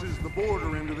crosses the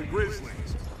border into the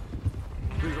Grizzlies.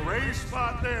 There's a raised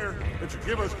spot there that should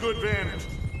give us good vantage.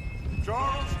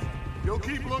 Charles, you'll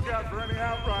keep lookout for any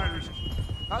outriders.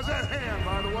 How's that hand,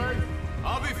 by the way?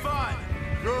 I'll be fine.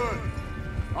 Good.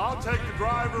 I'll take the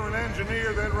driver and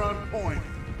engineer, then run point.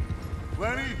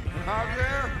 Lenny and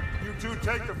Javier, you two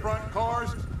take the front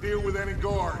cars, deal with any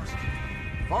guards.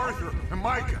 Arthur and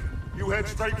Micah, you head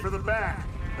straight for the back.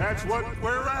 That's what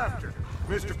we're after.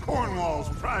 Mr. Cornwall's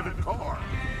private car.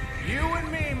 You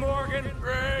and me, Morgan.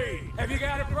 Great. Have you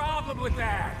got a problem with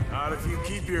that? Not if you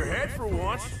keep your head for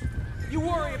once. You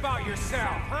worry about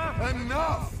yourself, huh?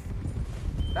 Enough!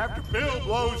 After Bill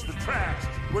blows the tracks,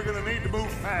 we're gonna need to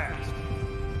move fast.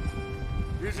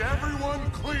 Is everyone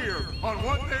clear on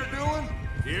what they're doing?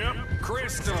 Yep.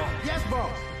 Crystal. Yes,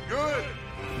 boss. Good.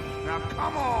 Now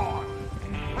come on.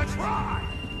 Let's ride.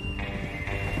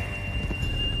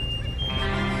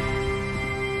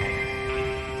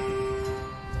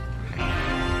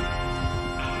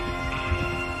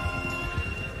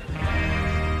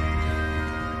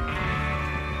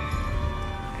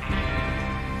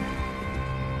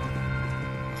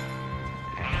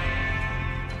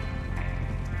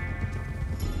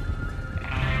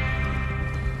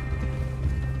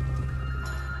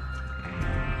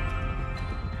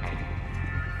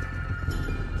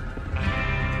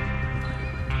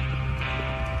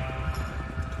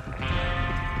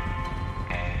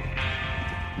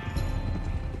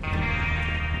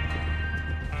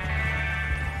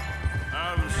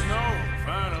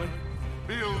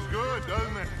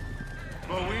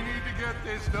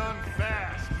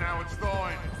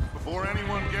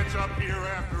 up here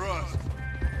after us.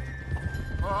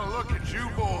 Oh, look at you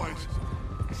boys.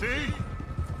 See?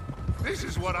 This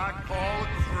is what I call a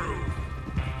crew.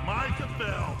 Micah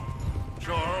Bell,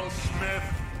 Charles Smith,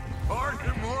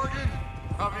 Arthur Morgan,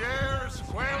 Javier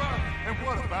Escuela, and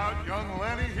what about young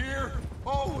Lenny here?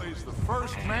 Always the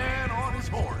first man on his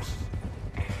horse.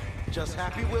 Just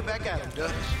happy we're back at him,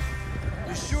 Dutch.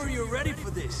 You sure you're ready for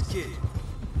this, kid?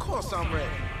 Of course I'm ready.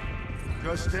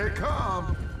 Just stay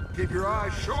calm. Keep your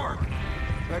eyes sharp.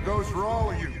 That goes for all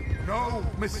of you. No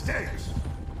mistakes.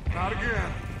 Not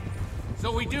again. So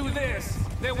we do this,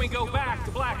 then we go back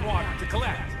to Blackwater to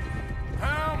collect.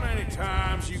 How many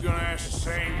times you gonna ask the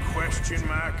same question,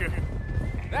 Micah?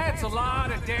 That's a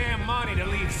lot of damn money to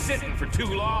leave sitting for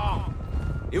too long.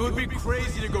 It would be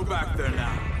crazy to go back there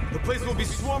now. The place will be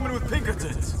swarming with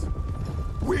Pinkertons.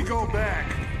 We go back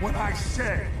when I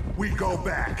say we go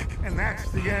back, and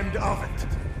that's the end of it.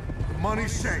 The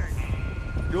money's safe.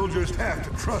 You'll just have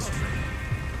to trust me.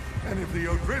 And if the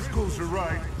O'Driscolls are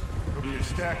right, there'll be a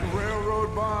stack of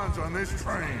railroad bonds on this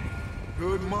train.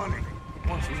 Good money,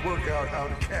 once we work out how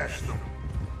to cash them.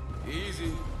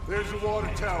 Easy. There's the water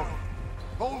tower.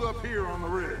 Hold up here on the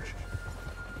ridge.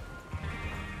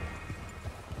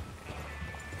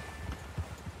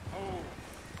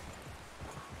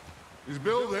 Is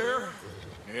Bill there?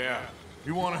 Yeah.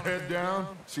 You want to head down,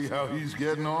 see how he's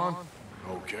getting on?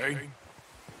 Okay.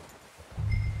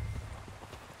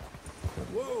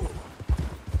 Whoa.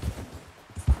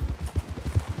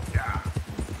 Yeah.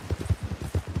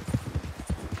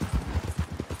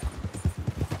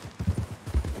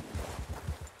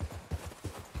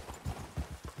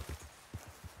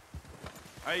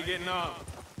 How you getting on?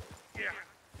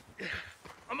 Yeah.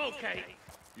 I'm okay.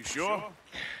 You sure?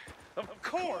 Of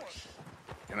course.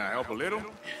 Can I help a little?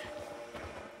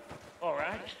 All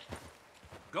right.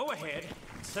 Go ahead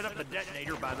and set up the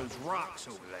detonator by those rocks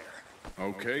over there.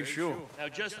 Okay, sure. Now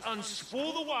just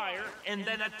unspool the wire and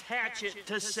then attach it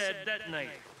to said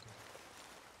detonator.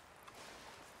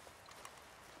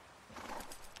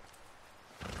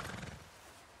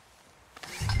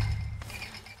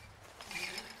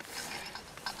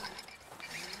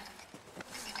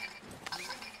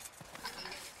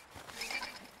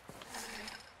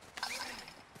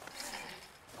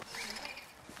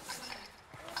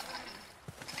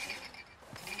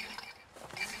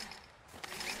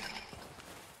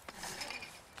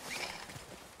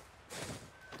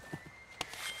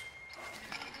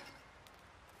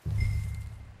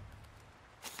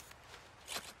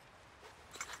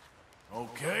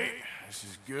 Okay, this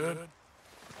is good.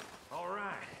 All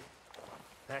right.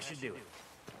 That should do it.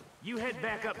 You head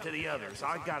back up to the others.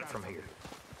 I got it from here.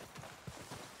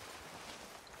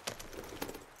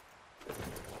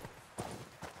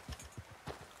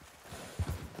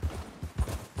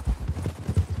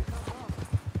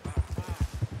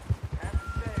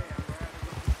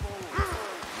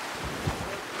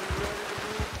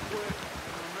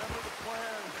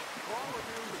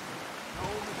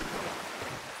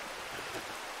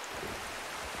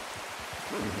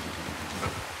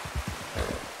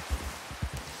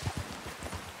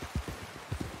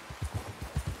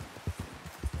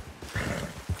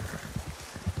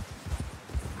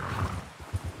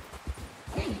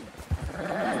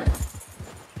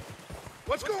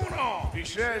 What's going on? He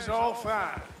says all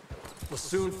fine. We'll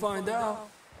soon find out.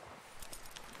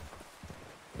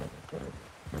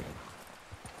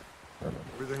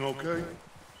 Everything okay?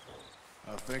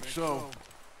 I think so.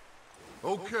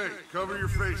 Okay, cover your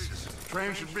faces. The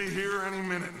train should be here any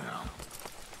minute now.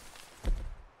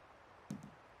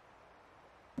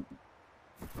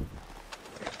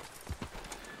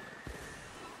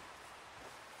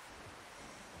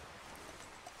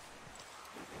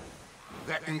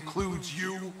 That includes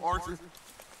you, Arthur?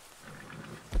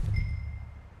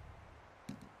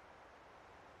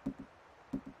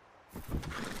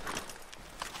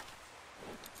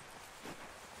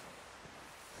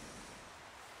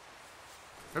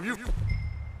 Have you...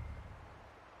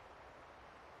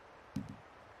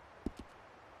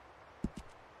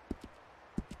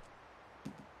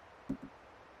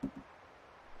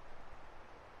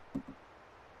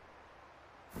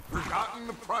 forgotten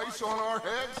the price on our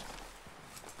heads?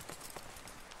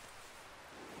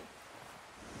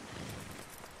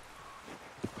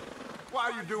 Why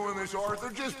are you doing this,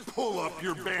 Arthur? Just pull up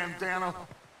your bandana.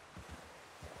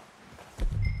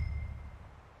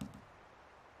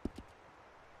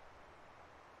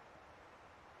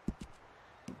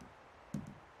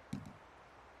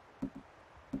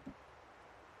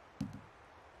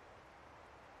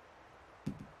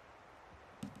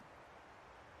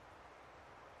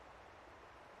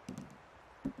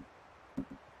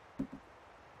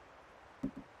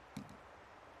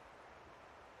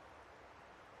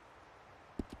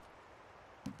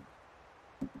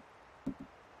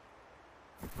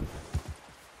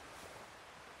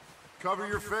 Cover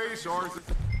your face, Arthur.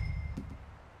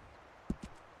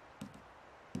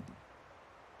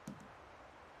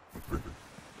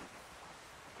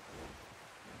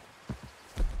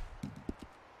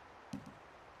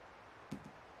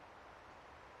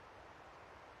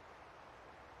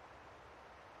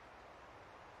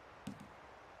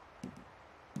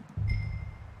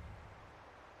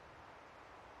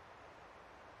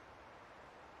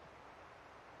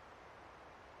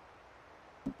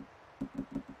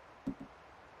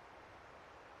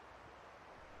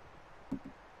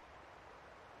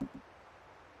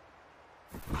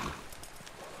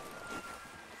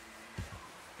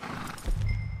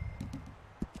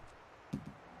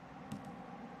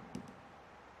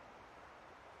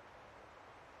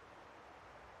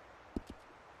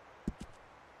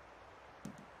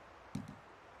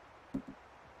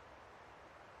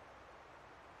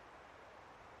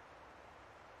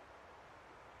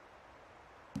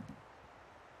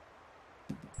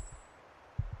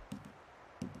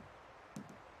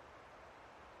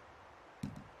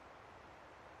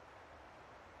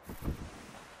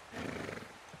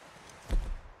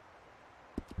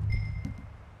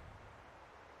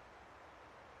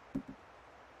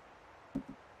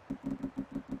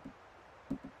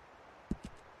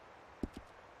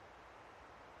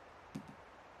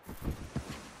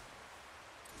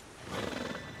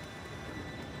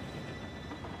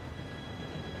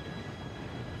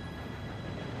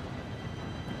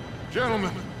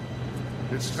 Gentlemen,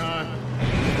 it's time.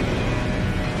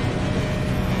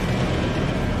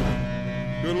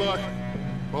 Good luck,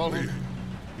 all of you.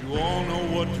 You all know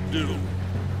what to do.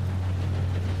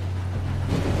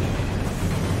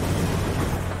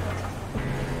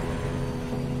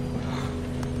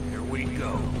 Here we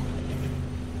go.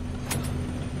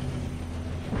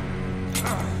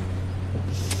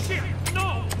 Shit,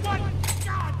 no! What?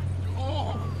 God!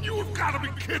 Oh, you have got to be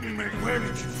kidding me! Where did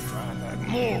you find that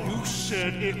moron? You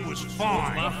said it was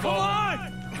fine. My fault. Come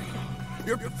on!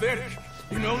 You're pathetic.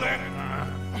 You know that?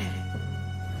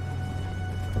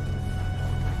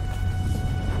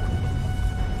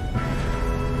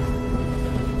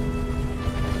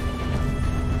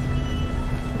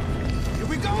 Here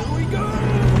we go! Here we go!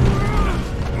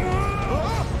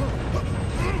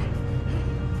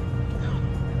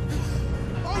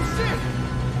 Oh, shit!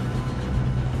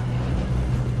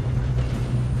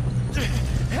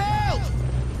 Help!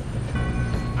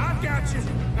 I got you.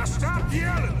 Now stop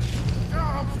yelling.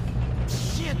 Oh,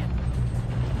 shit!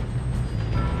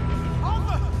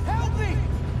 Arthur, help me!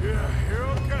 Yeah, you're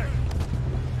okay.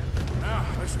 Now,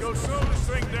 let's go slow this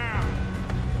thing down.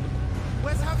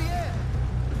 Where's Javier?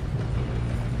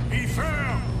 He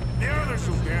fell. The others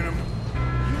will get him.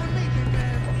 You and me, big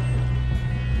man.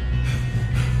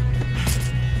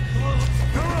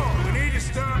 Come on, we need to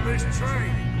stop this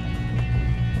train.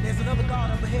 There's another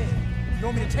guard up ahead. You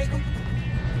want me to take him?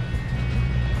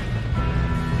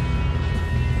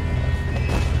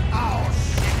 Oh,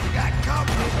 shit, we got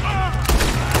company.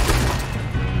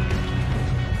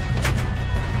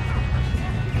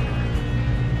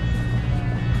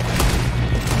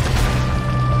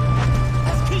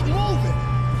 Let's keep moving.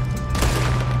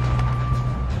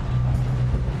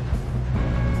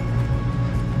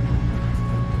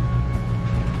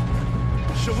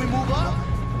 Should we move up?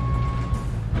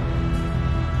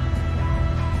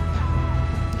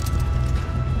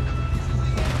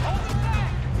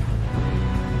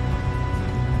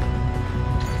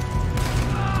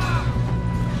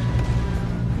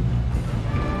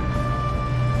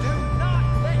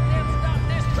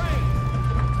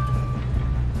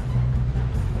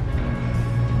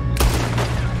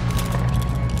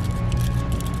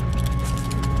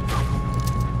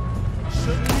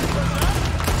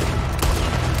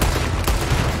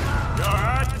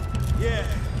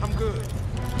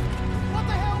 What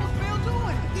the hell was Bill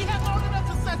doing? He had long enough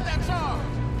to set that charge.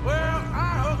 Well,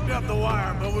 I hooked up the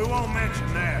wire, but we won't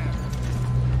mention that.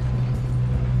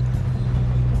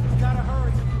 We gotta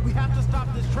hurry. We have to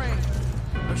stop this train.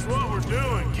 That's what we're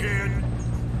doing, kid.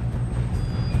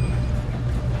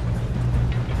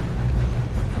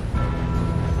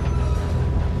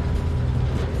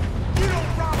 You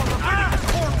don't rob a Leviticus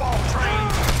cornball train.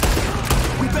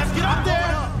 We best get up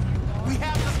there. We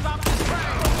have to stop this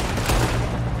train.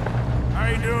 How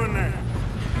you doing there?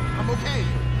 I'm okay.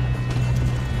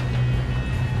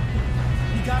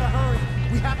 We gotta hurry.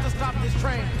 We have to stop this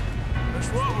train. That's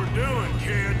what we're doing,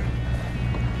 kid.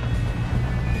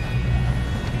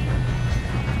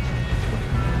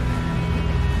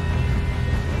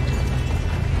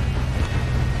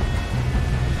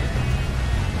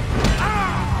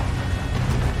 Ah!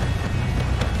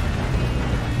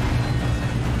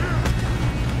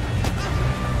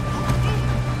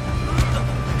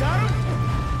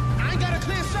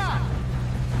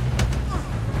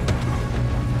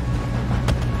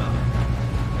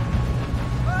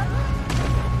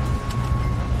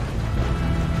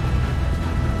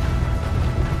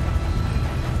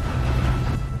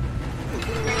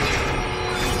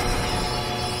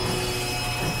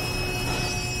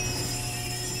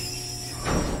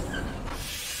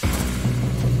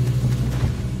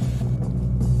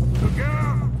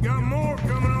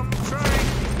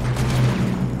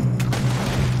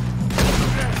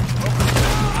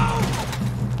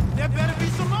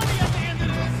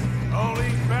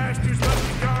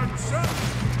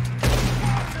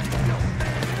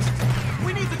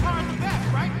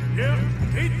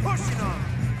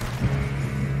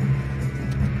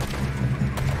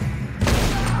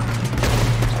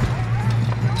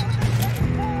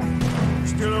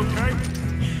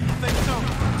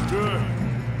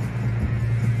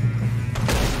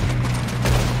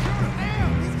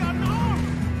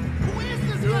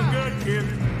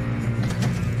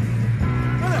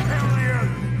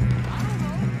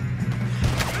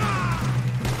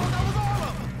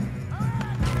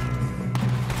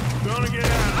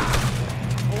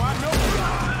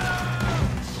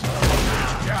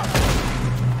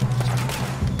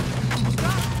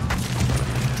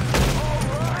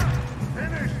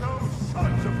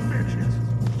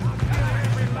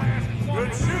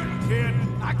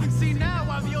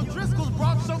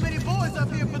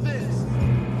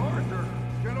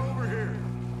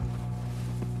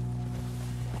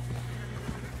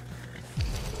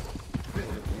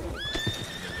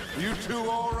 two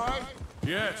all right?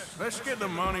 Yes, let's get the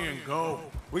money and go.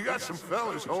 We got some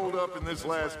fellas holed up in this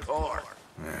last car.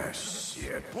 Ah,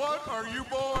 shit. What are you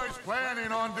boys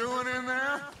planning on doing in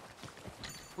there?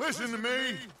 Listen to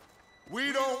me.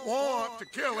 We don't want to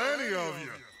kill any of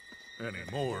you. Any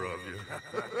more of you.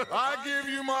 I give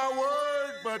you my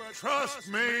word, but trust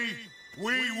me,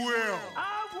 we will.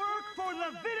 I work for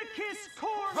Leviticus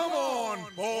Corps. Come on,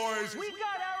 boys. We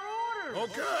got our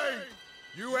orders. Okay.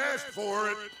 You asked for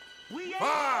it. We ain't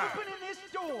 5, opening this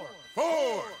door.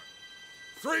 4,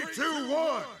 3, 2,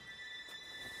 1.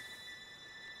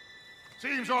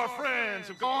 Seems our friends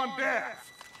have gone deaf.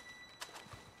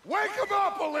 Wake them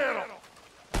up a little.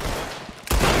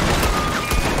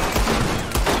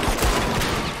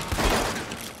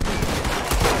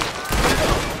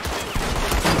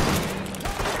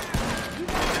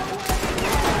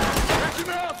 That's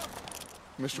enough.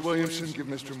 Mr. Williamson, give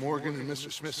Mr. Morgan and Mr.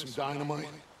 Smith some dynamite.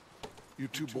 You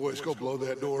two boys go blow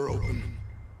that door open.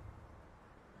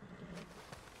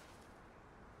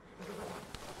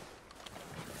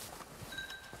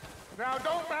 Now,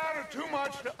 don't matter too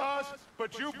much to us,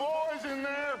 but you boys in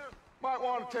there might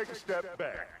want to take a step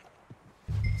back.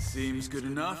 Seems good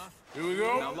enough. Here we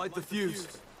go. Now light the fuse.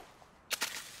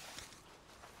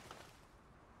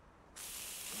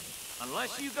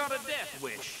 Unless you got a death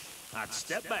wish, I'd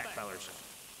step back, fellas.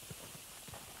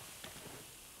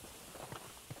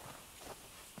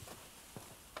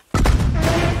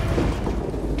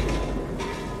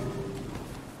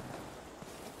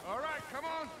 All right, come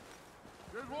on.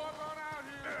 Just walk on out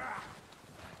here.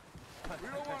 We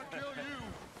don't want to kill you.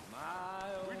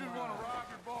 We just want to rob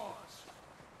your boss.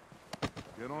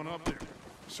 Get on up there.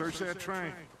 Search that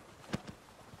train.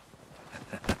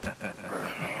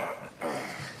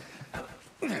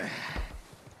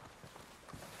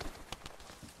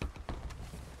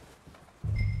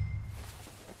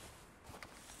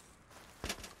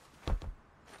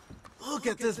 Look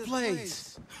at this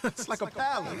place. It's like a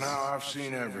palace. Now I've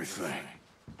seen everything.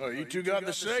 Oh, you two got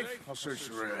the safe? I'll search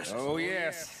the rest. Oh,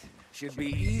 yes. Should be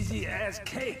easy as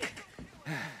cake.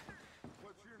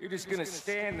 You're just gonna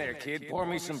stand there, kid. Pour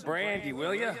me some brandy,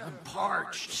 will ya? I'm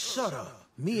parched. Shut up.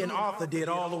 Me and Arthur did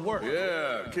all the work.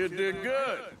 Yeah, kid did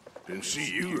good. Didn't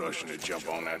see you rushing to jump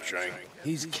on that train.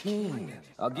 He's keen.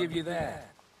 I'll give you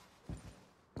that.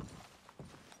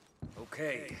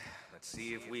 Okay, let's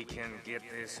see if we can get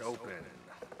this open.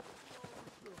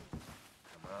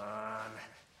 Come on.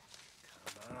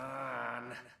 Come on.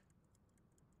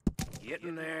 Get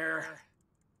in there.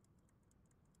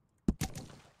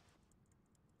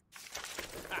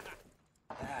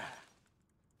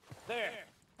 There.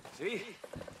 See?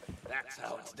 That's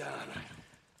how it's done.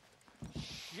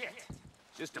 Shit.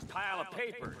 Just a pile of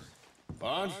papers.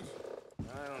 Bonds?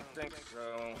 I don't think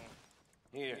so.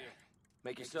 Here.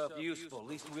 Make yourself useful. At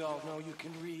least we all know you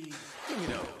can read. Give me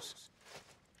those.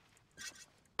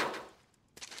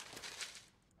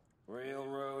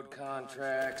 Railroad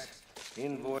contracts,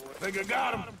 invoice. Think I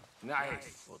got him.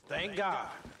 Nice. Well, thank God.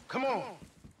 Come on.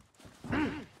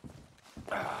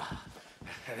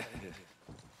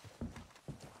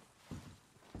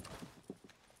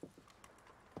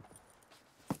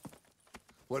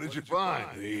 What did you find?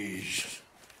 These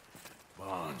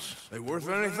bonds. They worth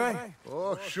anything?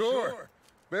 Oh, sure.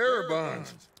 Bearer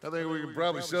bonds. I think we can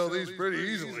probably sell these pretty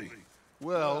easily.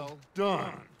 Well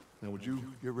done. Now, would you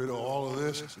get rid of all of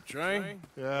this? The train?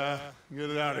 Yeah,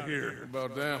 get it out of here.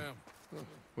 About damn.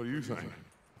 What do you think?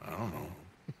 I don't know.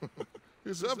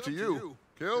 It's up to you.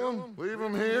 Kill them, leave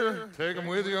them here, take them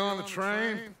with you on the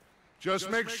train.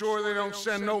 Just make sure they don't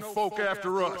send no folk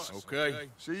after us, okay?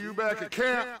 See you back at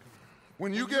camp.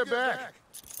 When you get back,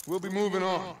 we'll be moving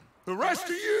on. The rest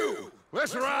of you,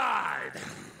 let's ride!